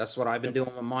 That's what I've been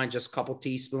doing with mine. Just a couple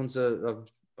teaspoons of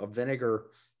vinegar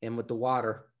in with the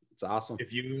water. It's awesome.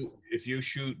 If you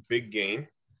shoot big game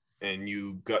and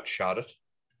you gut shot it,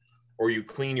 or you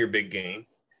clean your big game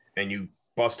and you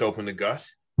bust open the gut,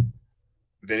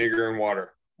 vinegar and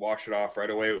water, wash it off right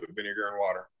away with vinegar and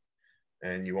water,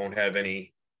 and you won't have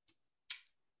any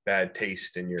bad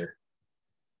taste in your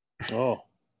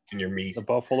meat. The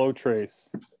Buffalo Trace.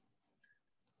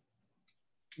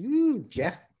 Ooh,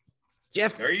 Jeff,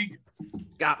 there you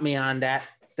got me on that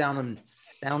down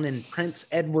in Prince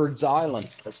Edward's Island,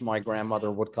 as my grandmother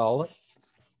would call it.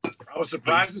 I was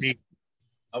surprised to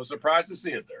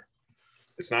see it there.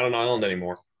 It's not an island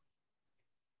anymore.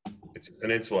 It's a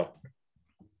peninsula.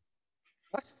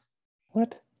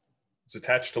 What? It's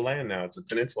attached to land now. It's a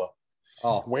peninsula.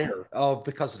 Oh, where? Oh,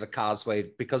 because of the causeway,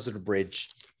 because of the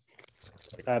bridge.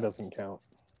 That doesn't count.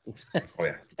 Oh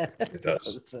yeah, it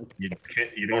does.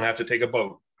 You don't have to take a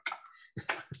boat.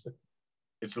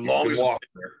 It's the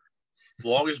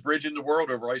longest bridge in the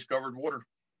world over ice-covered water.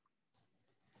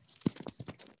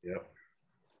 Yep.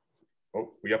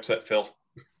 Oh, we upset Phil.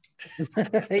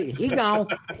 He gone.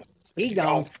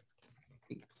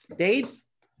 Dave,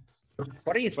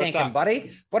 what are you thinking,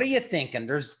 buddy? What are you thinking?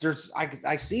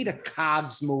 I see the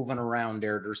cogs moving around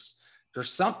there.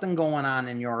 There's something going on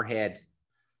in your head.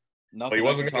 Well, he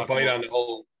wasn't going to bite on the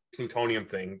whole plutonium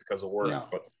thing because of work, no.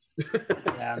 But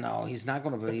yeah, no, he wasn't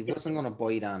going to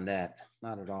bite on that.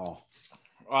 Not at all.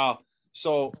 Wow.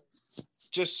 So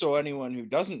just so anyone who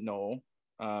doesn't know,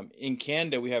 in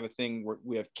Canada, we have a thing where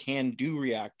we have CANDU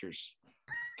reactors,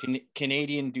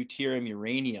 Canadian deuterium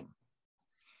uranium.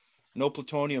 No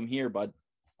plutonium here, bud.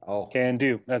 Oh, can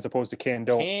do as opposed to can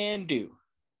do. Can do.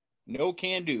 No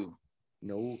can do.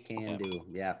 No can do.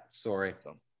 Yeah, sorry.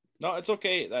 No, it's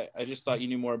okay. I just thought you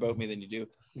knew more about me than you do.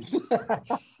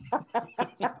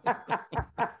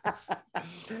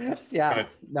 Yeah,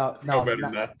 no better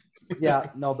than that.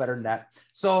 Yeah, no better than that.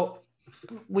 So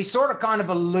we sort of kind of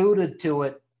alluded to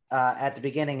it at the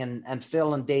beginning, and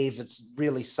Phil and Dave, it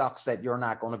really sucks that you're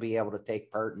not going to be able to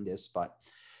take part in this, but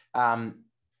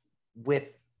with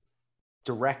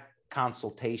direct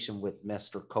consultation with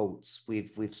Mr. Coates,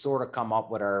 we've sort of come up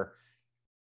with our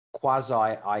quasi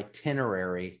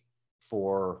itinerary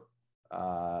for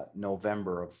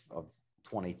November of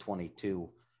 2022,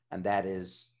 and that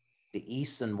is the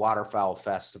Easton Waterfowl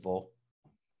Festival,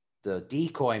 the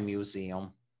Decoy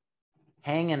Museum,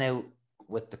 hanging out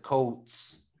with the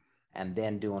Coates, and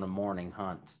then doing a morning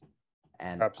hunt.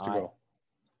 And perhaps to go.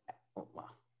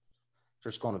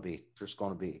 There's going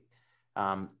to be.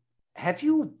 Have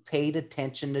you paid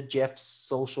attention to Jeff's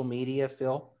social media,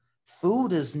 Phil?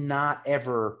 Food is not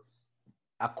ever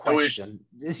a question.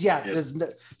 Yes.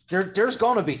 There's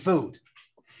going to be food.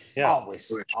 Yeah.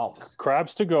 Always.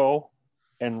 Crabs to go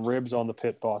and ribs on the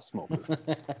Pit Boss smoker.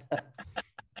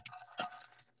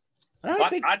 I'm a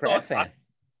big crab fan.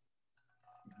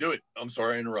 Do it. I'm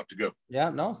sorry I interrupted. Go. Yeah,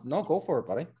 no, go for it,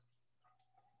 buddy.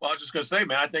 Well, I was just going to say,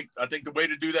 man, I think the way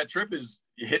to do that trip is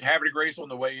you hit Havre de Grace on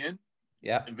the way in.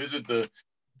 Yeah. And visit the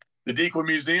Decoy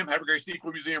Museum, Havre de Grace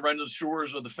Decoy Museum, right on the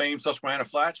shores of the famed Susquehanna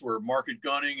Flats, where market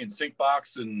gunning and sink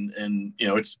box and you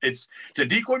know it's a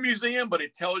decoy museum, but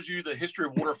it tells you the history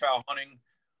of waterfowl hunting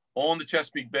on the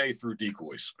Chesapeake Bay through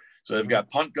decoys. So they've got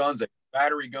punt guns, they got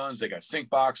battery guns, they got sink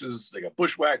boxes, they got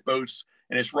bushwhack boats,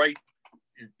 and it's right.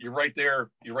 You're right there.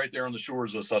 You're right there on the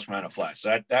shores of the Susquehanna Flats.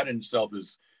 So that in itself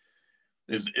is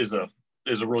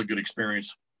a really good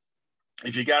experience.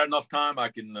 If you got enough time, I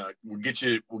can we'll get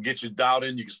you dialed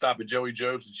in. You can stop at Joey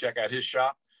Job's and check out his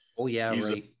shop. Oh yeah, he's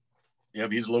right.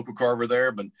 He's a local carver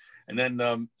there. And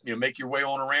then make your way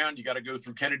on around. You got to go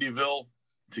through Kennedyville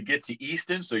to get to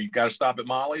Easton, so you got to stop at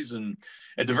Molly's, and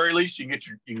at the very least, you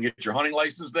can get your hunting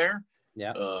license there.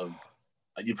 Yeah.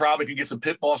 You probably can get some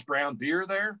Pit Boss brown beer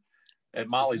there at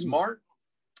Molly's Mart,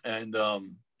 and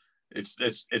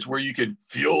it's where you can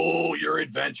fuel your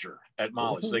adventure at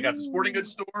Molly's. So they got the sporting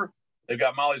goods store, they've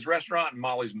got Molly's restaurant and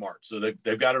Molly's Mart, so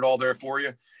they've got it all there for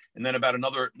you. And then about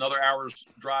another hour's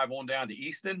drive on down to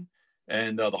Easton,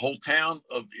 and the whole town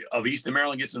of Easton,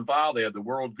 Maryland gets involved. They have the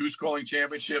World Goose Calling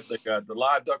Championship, they got the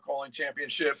Live Duck Calling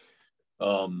Championship.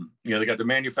 They got the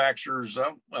manufacturers,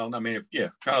 kind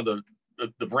of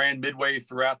the brand Midway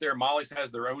throughout there. Molly's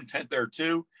has their own tent there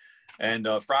too. And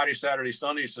Friday, Saturday,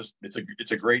 Sunday,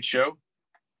 it's a great show.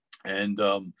 And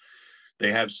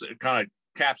they have kind of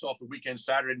caps off the weekend.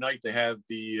 Saturday night, they have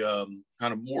the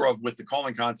kind of more of with the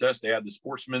calling contest. They have the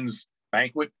Sportsman's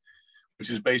Banquet, which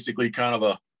is basically kind of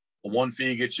a one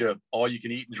fee, gets you all you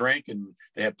can eat and drink. And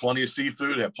they have plenty of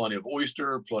seafood, they have plenty of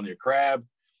oyster, plenty of crab.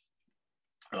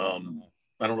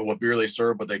 I don't know what beer they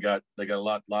serve, but they got a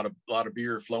lot of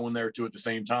beer flowing there too at the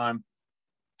same time.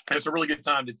 And it's a really good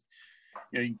time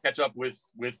you can catch up with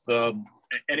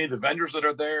any of the vendors that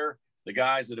are there, the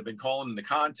guys that have been calling in the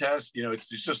contest. It's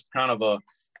just kind of I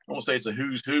won't say it's a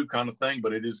who's who kind of thing,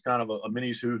 but it is kind of a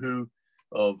mini's who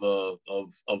of the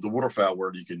waterfowl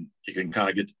world. You can kind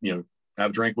of get, have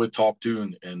a drink with, talk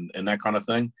to, and that kind of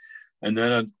thing. And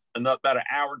then about an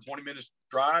hour and 20 minutes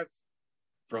drive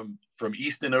from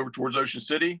Easton over towards Ocean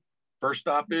City. First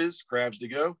stop is Crabs to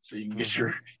Go, so you can get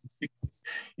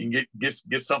you can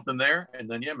get something there, and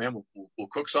then we'll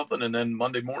cook something, and then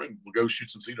Monday morning we'll go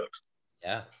shoot some sea ducks.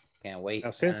 Yeah, can't wait.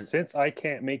 Now, since I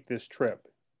can't make this trip,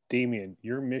 Damien,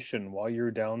 your mission while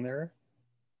you're down there,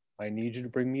 I need you to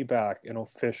bring me back an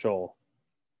official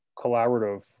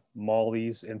collaborative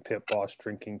Molly's and Pit Boss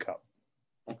drinking cup.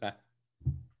 Okay.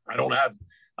 I don't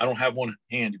have one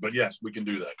handy, but yes, we can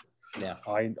do that. Yeah.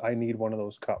 I need one of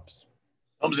those cups.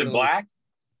 Comes in black,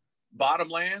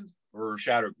 Bottomland, or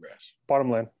Shadowgrass?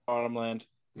 Bottomland. Bottomland.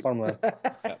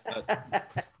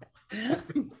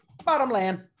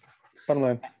 Bottomland.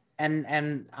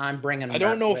 And I'm bringing. I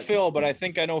don't know Phil, but I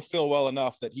think I know Phil well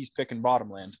enough that he's picking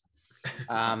Bottomland.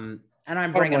 And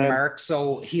I'm bringing Mark,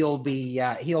 so he'll be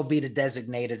the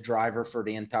designated driver for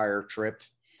the entire trip.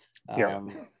 Yeah.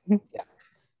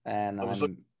 And I'm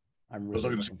really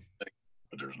looking to see,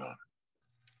 but there's not.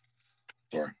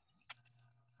 Sorry.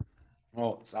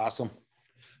 Oh, it's awesome,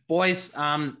 boys.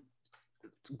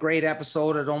 Great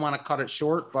episode. I don't want to cut it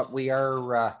short, but we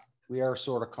are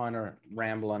sort of kind of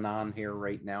rambling on here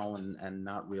right now, and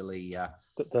not really.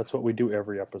 That's what we do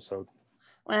every episode.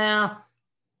 Well,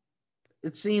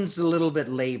 it seems a little bit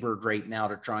labored right now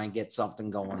to try and get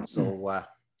something going. So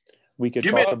we could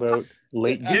talk about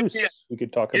late goose. We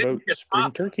could talk about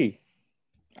spring turkey.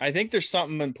 I think there's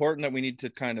something important that we need to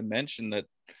kind of mention that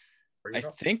I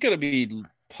think it'll be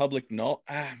public. No,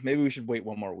 maybe we should wait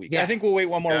one more week. Yeah. I think we'll wait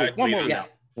one more week. One more week. Yeah.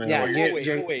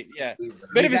 We'll wait. Yeah.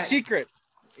 Bit of a secret.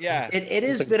 Yeah. It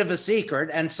is a bit of a secret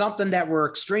and something that we're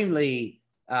extremely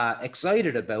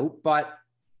excited about, but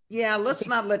yeah, let's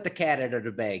not let the cat out of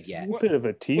the bag yet. A bit of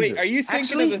a teaser. Wait, are you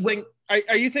thinking of the thing?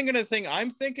 Are you thinking of the thing I'm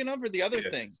thinking of, or the other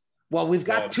thing? Well, we've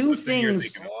got two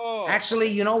things. Actually,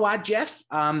 you know what, Jeff?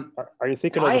 Are you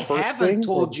thinking of the first thing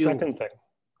or the second thing?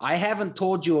 I haven't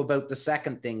told you about the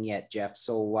second thing yet, Jeff.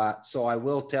 So I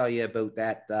will tell you about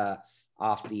that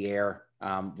off the air,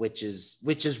 which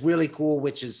is really cool.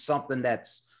 Which is something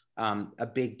that's a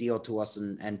big deal to us,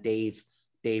 and Dave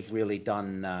really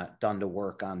done the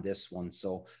work on this one.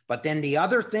 So, but then the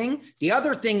other thing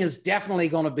is definitely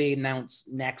going to be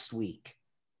announced next week.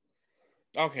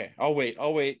 Okay, I'll wait.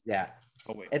 Yeah,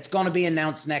 I'll wait. It's going to be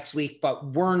announced next week, but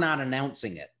we're not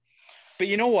announcing it. But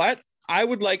you know what? I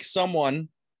would like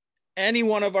any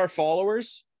one of our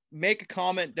followers, make a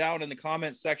comment down in the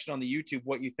comment section on the YouTube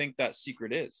what you think that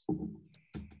secret is.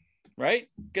 Right?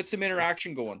 Get some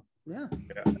interaction going. Yeah.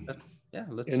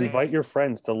 Let's invite your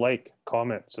friends to like,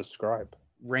 comment, subscribe,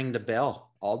 ring the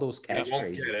bell. All those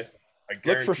catchphrases.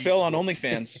 Look for Phil on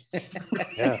OnlyFans.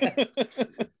 Yeah.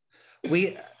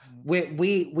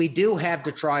 We do have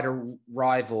to try to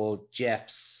rival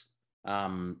Jeff's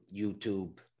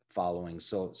YouTube following.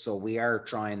 So we are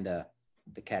trying to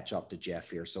catch up to Jeff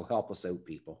here. So help us out,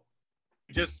 people.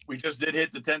 We just did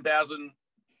hit the 10,000.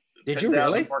 Did you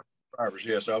really? Subscribers.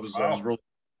 Yeah, so I was really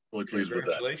pleased with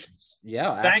that.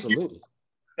 Yeah, absolutely.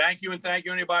 Thank you, and thank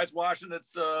you anybody that's watching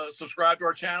that's subscribed to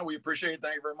our channel. We appreciate it.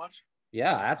 Thank you very much.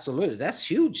 Yeah, absolutely. That's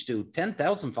huge, dude.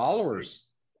 10,000 followers.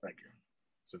 Thank you.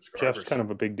 Subscribers. Jeff's kind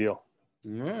of a big deal.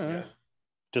 Yeah.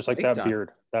 Just like that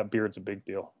beard. That beard's a big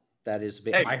deal. That is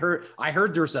big. Hey. I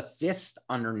heard there's a fist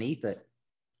underneath it.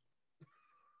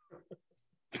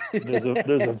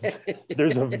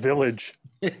 There's a village.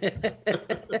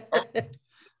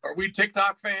 Are we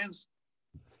TikTok fans?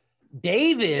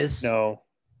 Dave is. No.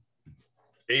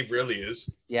 Dave really is.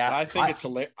 Yeah. I think it's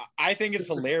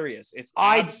hilarious. It's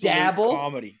I absolute dabble.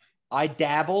 comedy. I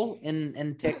dabble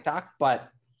in TikTok, but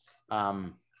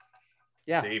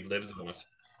yeah. Dave lives on it.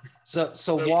 So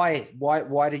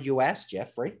why did you ask,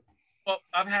 Jeffrey? Well,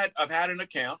 I've had an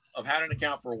account. I've had an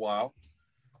account for a while,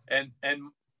 and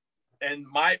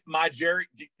my Jerry.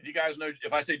 Do you guys know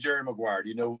if I say Jerry Maguire? Do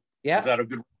you know? Yeah. Is that a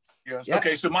good? Yes. Yeah.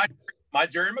 Okay, so my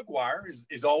Jerry Maguire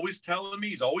is always telling me,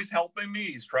 he's always helping me,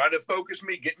 he's trying to focus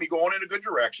me, get me going in a good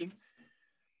direction.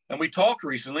 And we talked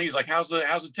recently. He's like, "How's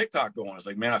the TikTok going?" I was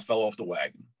like, "Man, I fell off the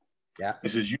wagon." Yeah. He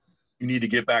says, "You need to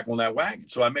get back on that wagon."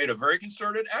 So I made a very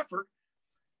concerted effort.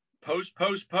 Post,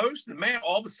 and man,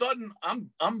 all of a sudden I'm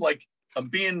not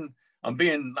being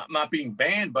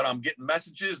banned, but I'm getting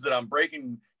messages that I'm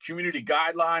breaking community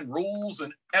guideline rules,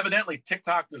 and evidently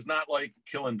TikTok does not like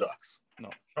killing ducks. No.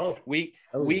 Oh, we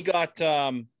got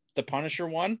the Punisher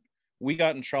one we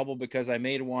got in trouble because I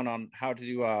made one on how to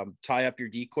do tie up your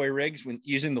decoy rigs when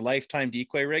using the Lifetime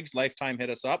decoy rigs. Lifetime hit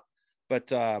us up,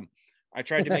 but I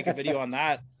tried to make a video on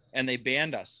that and they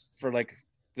banned us for like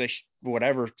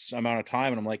whatever amount of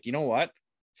time. And I'm like, you know what?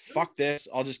 Fuck this.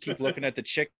 I'll just keep looking at the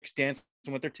chicks dancing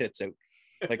with their tits out.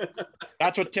 Like,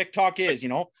 that's what TikTok is, you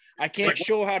know? I can't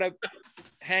show how to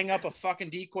hang up a fucking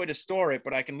decoy to store it,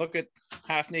 but I can look at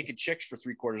half naked chicks for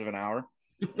 3/4 of an hour.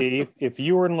 Dave, if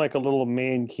you were in like a little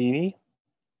mankini,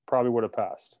 probably would have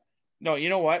passed. No, you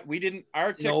know what?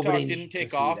 Our TikTok Nobody didn't needs to take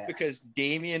see off that. because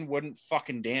Damien wouldn't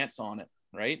fucking dance on it,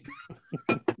 right?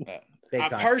 Big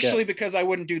time. Partially because I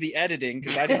wouldn't do the editing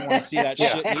because I didn't want to see that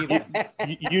shit either.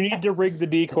 You need to rig the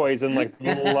decoys and like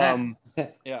little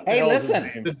Yeah. Hey,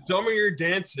 listen. The dumber your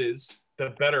dance is,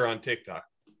 the better on TikTok.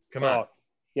 Come on.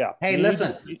 Yeah. Hey, You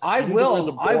listen, need to- I you need to will rig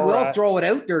the Borat. throw it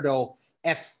out there though.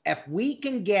 If we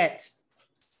can get,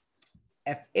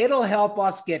 if it'll help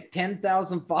us get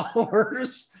 10,000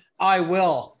 followers, I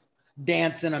will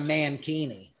dance in a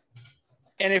mankini.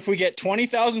 And if we get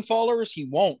 20,000 followers, he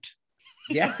won't.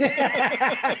 Yeah.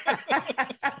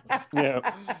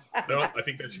 Yeah. No, I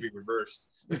think that should be reversed.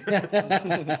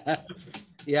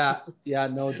 yeah,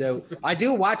 no doubt. I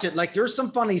do watch it. Like, there's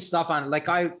some funny stuff on it. Like,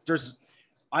 I'm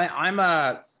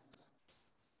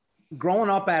growing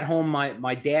up at home.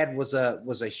 My dad was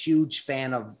a huge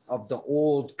fan of the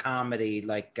old comedy,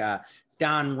 like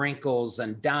Don Rinkles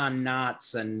and Don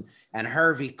Knotts and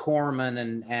Harvey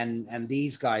Korman and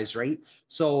these guys, right?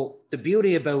 So the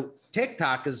beauty about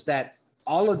TikTok is that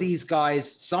all of these guys,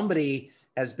 somebody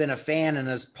has been a fan and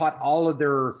has put all of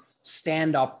their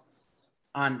stand-up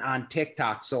on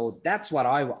TikTok. So that's what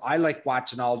I like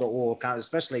watching, all the old,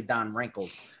 especially Don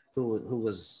Rinkles, who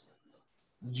was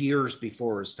years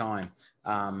before his time.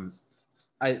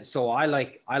 So I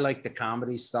like the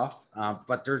comedy stuff,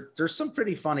 but there's some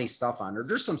pretty funny stuff on there.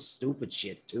 There's some stupid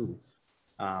shit too.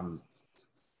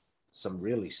 Some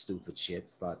really stupid shit,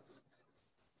 but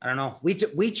I don't know.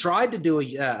 We tried to do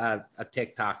a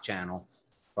TikTok channel,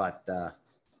 but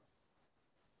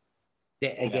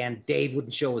again, Dave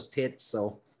wouldn't show his tits,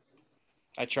 so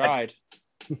I tried.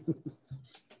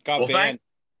 Got banned.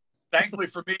 Thankfully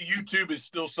for me, YouTube is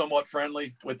still somewhat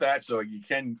friendly with that, so you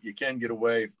can get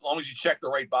away as long as you check the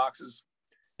right boxes.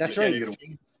 that's right.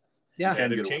 Yeah, Can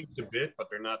they've get away. changed a bit, but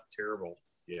they're not terrible.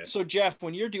 Yeah. So Jeff,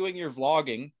 when you're doing your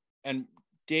vlogging, and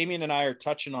Damien and I are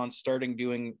touching on starting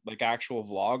doing like actual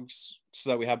vlogs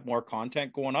so that we have more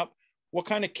content going up, what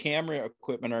kind of camera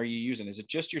equipment are you using? Is it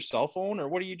just your cell phone, or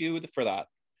what do you do for that?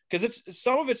 Because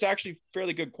some of it's actually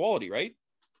fairly good quality, right?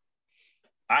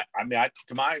 I'm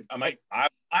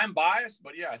biased,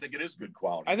 but yeah, I think it is good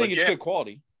quality. I think it's good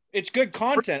quality. It's good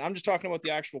content. I'm just talking about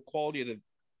the actual quality of the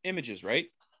images, right?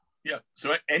 Yeah.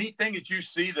 So anything that you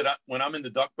see when I'm in the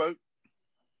duck boat,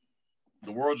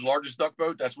 the world's largest duck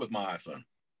boat, that's with my iPhone.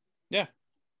 Yeah.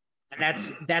 And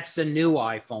that's the new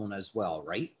iPhone as well,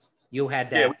 right? You had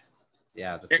that,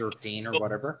 the 13 or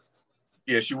whatever.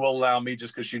 Yeah, she will allow me,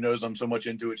 just because she knows I'm so much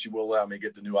into it, she will allow me to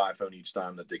get the new iPhone each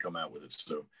time that they come out with it.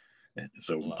 So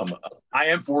I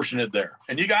am fortunate there.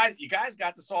 And you guys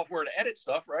got the software to edit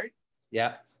stuff, right?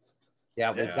 Yeah,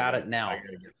 we've got it now. I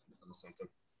gotta get something.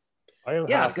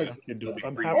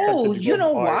 You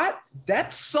know what?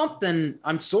 That's something.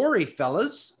 I'm sorry,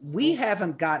 fellas. We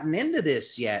haven't gotten into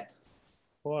this yet.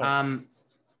 What?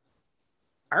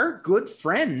 Our good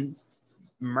friend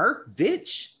Mark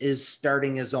Vitch is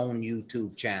starting his own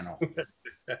YouTube channel.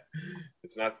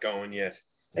 It's not going yet.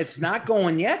 It's not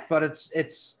going yet, but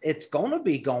it's going to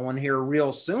be going here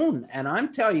real soon. And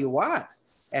I'm telling you what,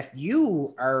 if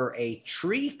you are a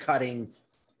tree cutting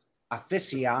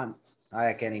aficionado,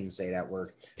 I can't even say that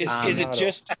word. Is it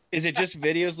just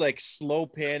videos like slow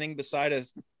panning beside a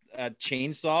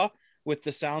chainsaw with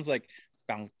the sounds like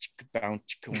bounce,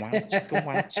 bounce,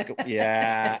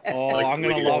 yeah. Oh, I'm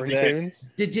gonna love this.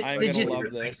 I'm gonna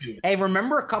love this. Hey,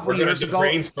 remember a couple years ago?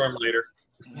 Brainstorm later.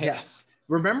 Yeah.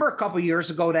 Remember a couple years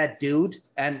ago, that dude,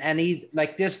 and he,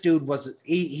 like, this dude was,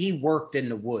 he worked in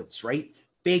the woods, right?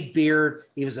 Big beard.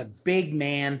 He was a big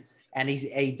man. And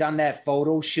he done that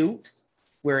photo shoot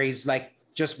where he's like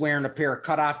just wearing a pair of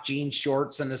cutoff jean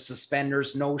shorts and the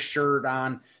suspenders, no shirt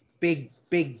on, big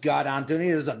gut on.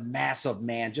 He was a massive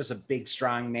man, just a big,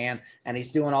 strong man. And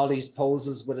he's doing all these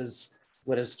poses with his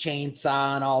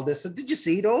chainsaw and all this. So did you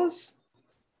see those?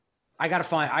 I gotta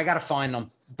find them,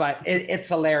 but it's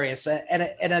hilarious, and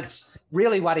it's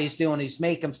really what he's doing. He's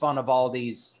making fun of all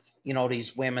these,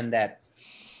 these women that,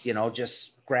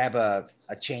 just grab a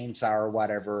chainsaw or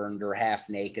whatever, and they're half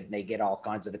naked and they get all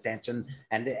kinds of attention.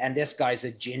 And this guy's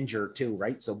a ginger too,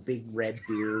 right? So big red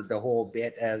beard, the whole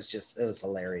bit. It was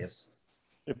hilarious.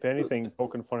 If anything,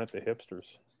 poking fun at the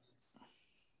hipsters.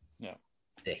 Yeah.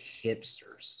 The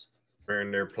hipsters.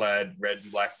 Wearing their red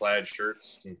and black plaid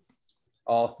shirts.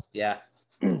 Oh, yeah.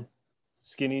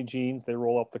 Skinny jeans, they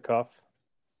roll up the cuff.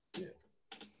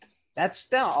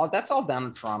 That's all down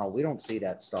in Toronto. We don't see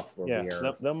that stuff where we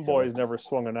are. Them boys never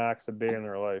swung an axe a day in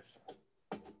their life.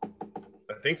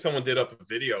 I think someone did up a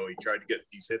video. He tried to get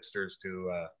these hipsters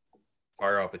to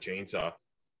fire up a chainsaw.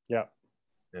 Yeah.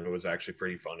 And it was actually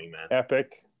pretty funny, man.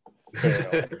 Epic.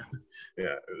 Yeah,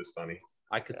 it was funny.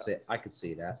 I could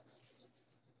see that.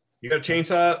 You got a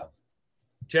chainsaw,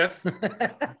 Jeff?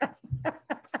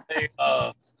 Hey,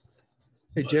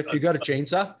 Hey Jeff, you got a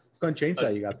chainsaw? What kind of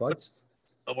chainsaw you got, buds?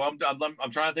 well,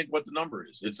 I'm trying to think what the number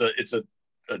is. It's a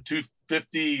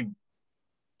 250.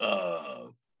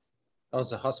 Oh,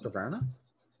 it's a Husqvarna?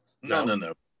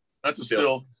 No. That's a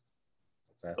still.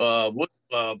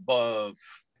 Okay.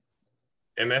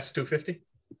 MS 250.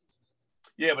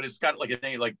 Yeah, but it's got like a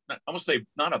name, like I'm gonna say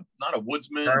not a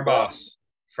woodsman. Farm boss.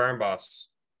 Farm boss.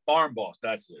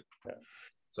 That's it. Yeah.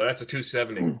 So that's a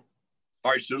 270.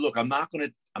 All right, so look, I'm not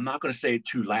gonna say it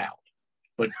too loud,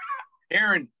 but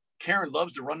Karen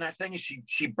loves to run that thing, and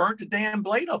she burnt the damn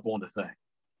blade up on the thing.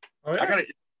 Oh, yeah? I got it.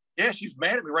 Yeah, she's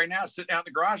mad at me right now, sitting out in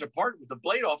the garage apart with the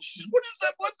blade off. She's, what is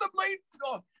that? What's the blade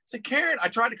off? I said, Karen, I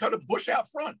tried to cut a bush out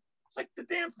front. It's like the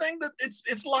damn thing that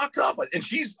it's locked up. And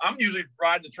I'm usually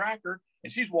riding the tractor,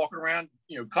 and she's walking around,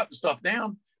 cutting stuff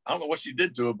down. I don't know what she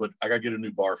did to it, but I got to get a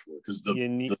new bar for it because you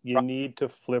need to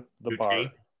flip the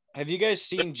bar. Have you guys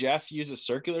seen Jeff use a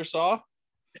circular saw?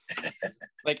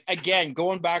 Like, again,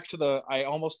 going back to I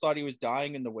almost thought he was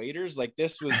dying in the waders. Like,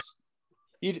 this was,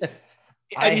 he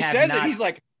says that he's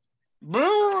like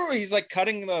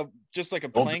cutting just like a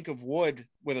plank of wood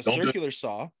with a circular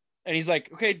saw. And he's like,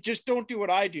 okay, just don't do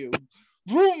what I do.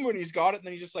 Boom, when he's got it, and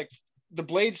then he just like, the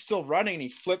blade's still running, and he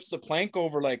flips the plank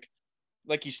over like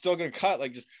he's still gonna cut,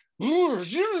 like just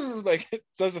like it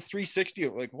does a 360.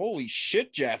 Like, holy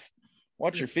shit, Jeff,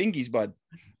 watch your fingies, bud.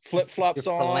 Flip flops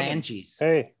on. Phalanges.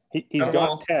 Hey, he's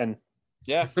got 10.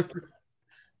 Yeah.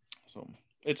 So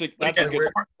that's a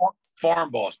good farm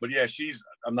boss, but yeah,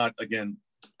 I'm not, again,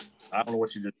 I don't know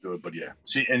what she did to it, but yeah,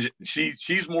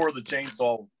 she's more of the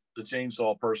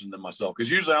chainsaw person than myself, because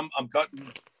usually I'm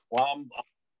cutting while I'm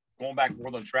going back and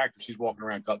forth on the tractor. She's walking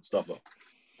around cutting stuff up.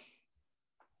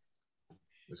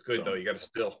 It's good though. You got to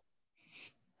still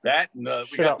that. And,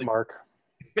 we got Mark.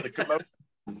 The Komodo.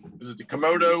 Is it the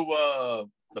Komodo?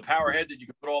 The power head that you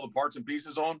can put all the parts and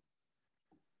pieces on.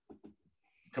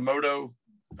 Komodo.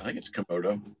 I think it's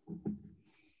Komodo.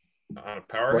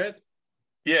 Power head.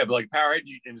 Yeah, but like power head,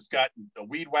 and it's got a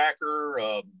weed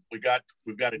whacker. We've got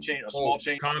a small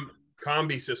chain.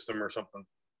 Combi system or something.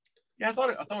 Yeah, I thought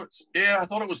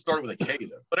it was started with a K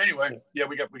though. But anyway, yeah,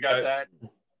 we got that.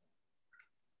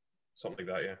 Something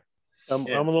like that, yeah. I'm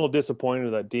a little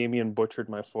disappointed that Damien butchered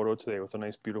my photo today with a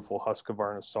nice, beautiful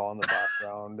Husqvarna saw in the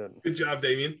background. And good job,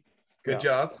 Damien. Good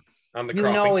job on the. You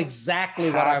know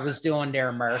exactly what I was doing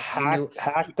there, Mark.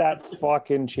 Hack that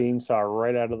fucking chainsaw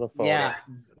right out of the photo. Yeah,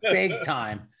 big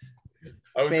time.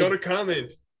 I was going to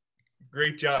comment.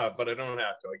 Great job, but I don't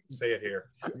have to. I can say it here.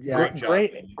 Yeah.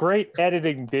 Great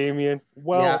editing, Damien.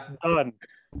 Well done.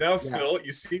 Now, Phil,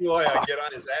 you see why I get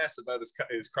on his ass about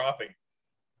his cropping,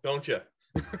 don't you?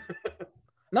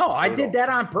 No, I did that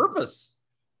on purpose.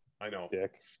 I know,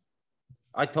 Dick.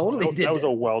 I totally did. That was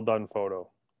a well done photo.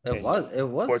 It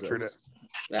was. Butchered it.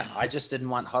 Yeah, I just didn't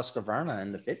want Husqvarna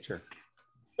in the picture.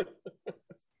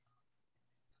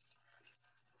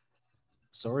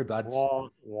 Sorry, buds.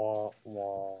 Wah.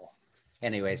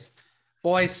 Anyways,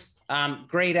 boys,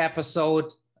 great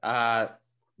episode.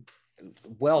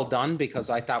 Well done, because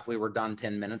I thought we were done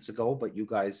 10 minutes ago, but you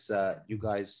guys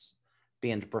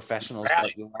being the professionals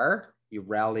that you are, you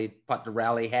put the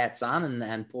rally hats on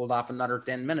and pulled off another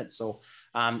 10 minutes. So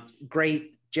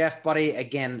great. Jeff, buddy,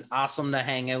 again, awesome to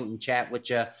hang out and chat with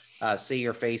you, see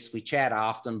your face. We chat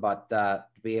often, but to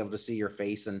be able to see your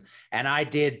face. And I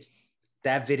did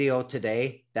that video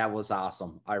today. That was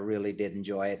awesome. I really did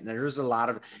enjoy it. And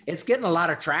it's getting a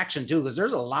lot of traction too, because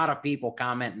there's a lot of people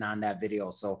commenting on that video.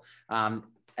 So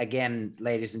again,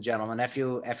 ladies and gentlemen, if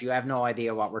you have no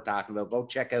idea what we're talking about, go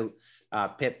check out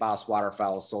Pit Boss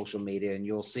Waterfowl's social media, and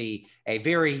you'll see a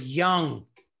very young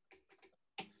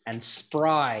and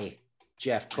spry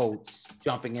Jeff Coates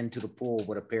jumping into the pool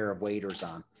with a pair of waders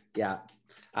on. Yeah.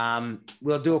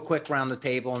 We'll do a quick round the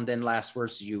table, and then last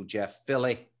words to you, Jeff.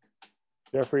 Philly.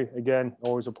 Jeffrey, again,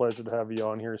 always a pleasure to have you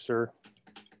on here, sir.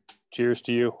 Cheers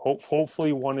to you.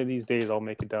 Hopefully one of these days I'll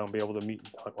make it down, be able to meet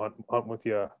hunt with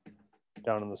you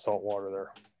down in the salt water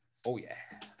there. Oh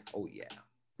yeah.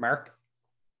 Mark.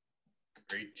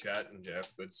 Great chatting, Jeff.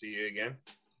 Good to see you again.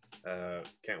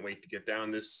 Can't wait to get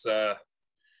down this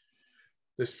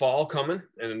this fall coming,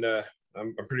 and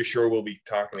I'm pretty sure we'll be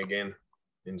talking again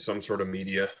in some sort of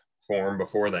media form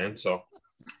before then. So,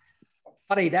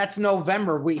 buddy, that's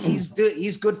November. He's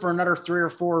good for another 3 or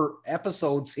 4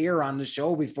 episodes here on the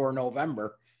show before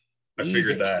November. I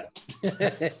figured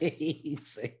that.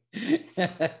 Easy.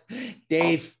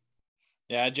 Dave.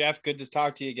 Yeah, Jeff, good to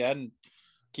talk to you again.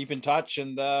 Keep in touch,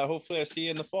 and hopefully I see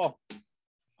you in the fall.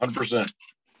 100%.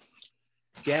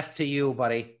 Jeff, to you,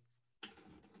 buddy.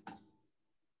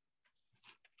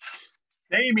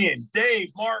 Damien, Dave,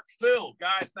 Mark, Phil,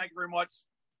 guys, thank you very much.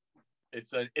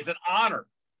 It's an honor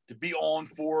to be on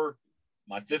for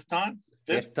my fifth time.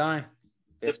 Fifth time.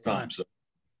 So,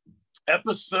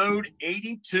 episode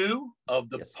 82 of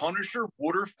the Punisher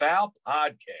Waterfowl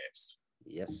podcast.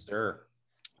 Yes, sir.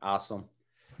 Awesome.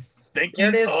 Thank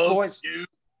you. There it is, boys.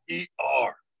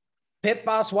 UER. Pit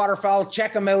Boss Waterfowl.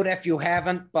 Check him out if you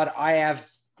haven't, but I have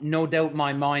no doubt in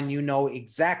my mind you know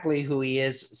exactly who he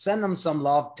is. Send him some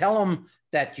love. Tell him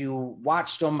that you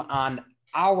watched him on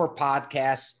our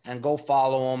podcast and go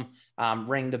follow him.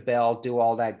 Ring the bell, do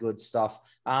all that good stuff.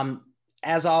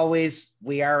 As always,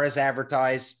 we are as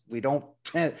advertised. We don't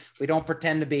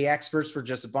pretend to be experts. We're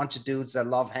just a bunch of dudes that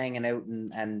love hanging out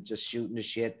and just shooting the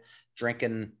shit,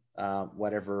 drinking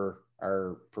whatever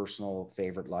our personal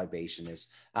favorite libation is.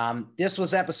 This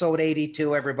was episode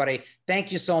 82, everybody.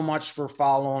 Thank you so much for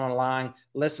following along,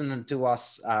 listening to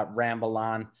us ramble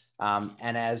on.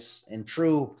 And as in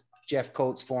true Jeff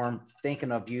Coates form,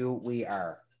 thinking of you, we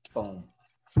are. Boom.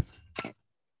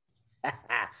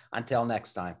 Until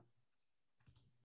next time.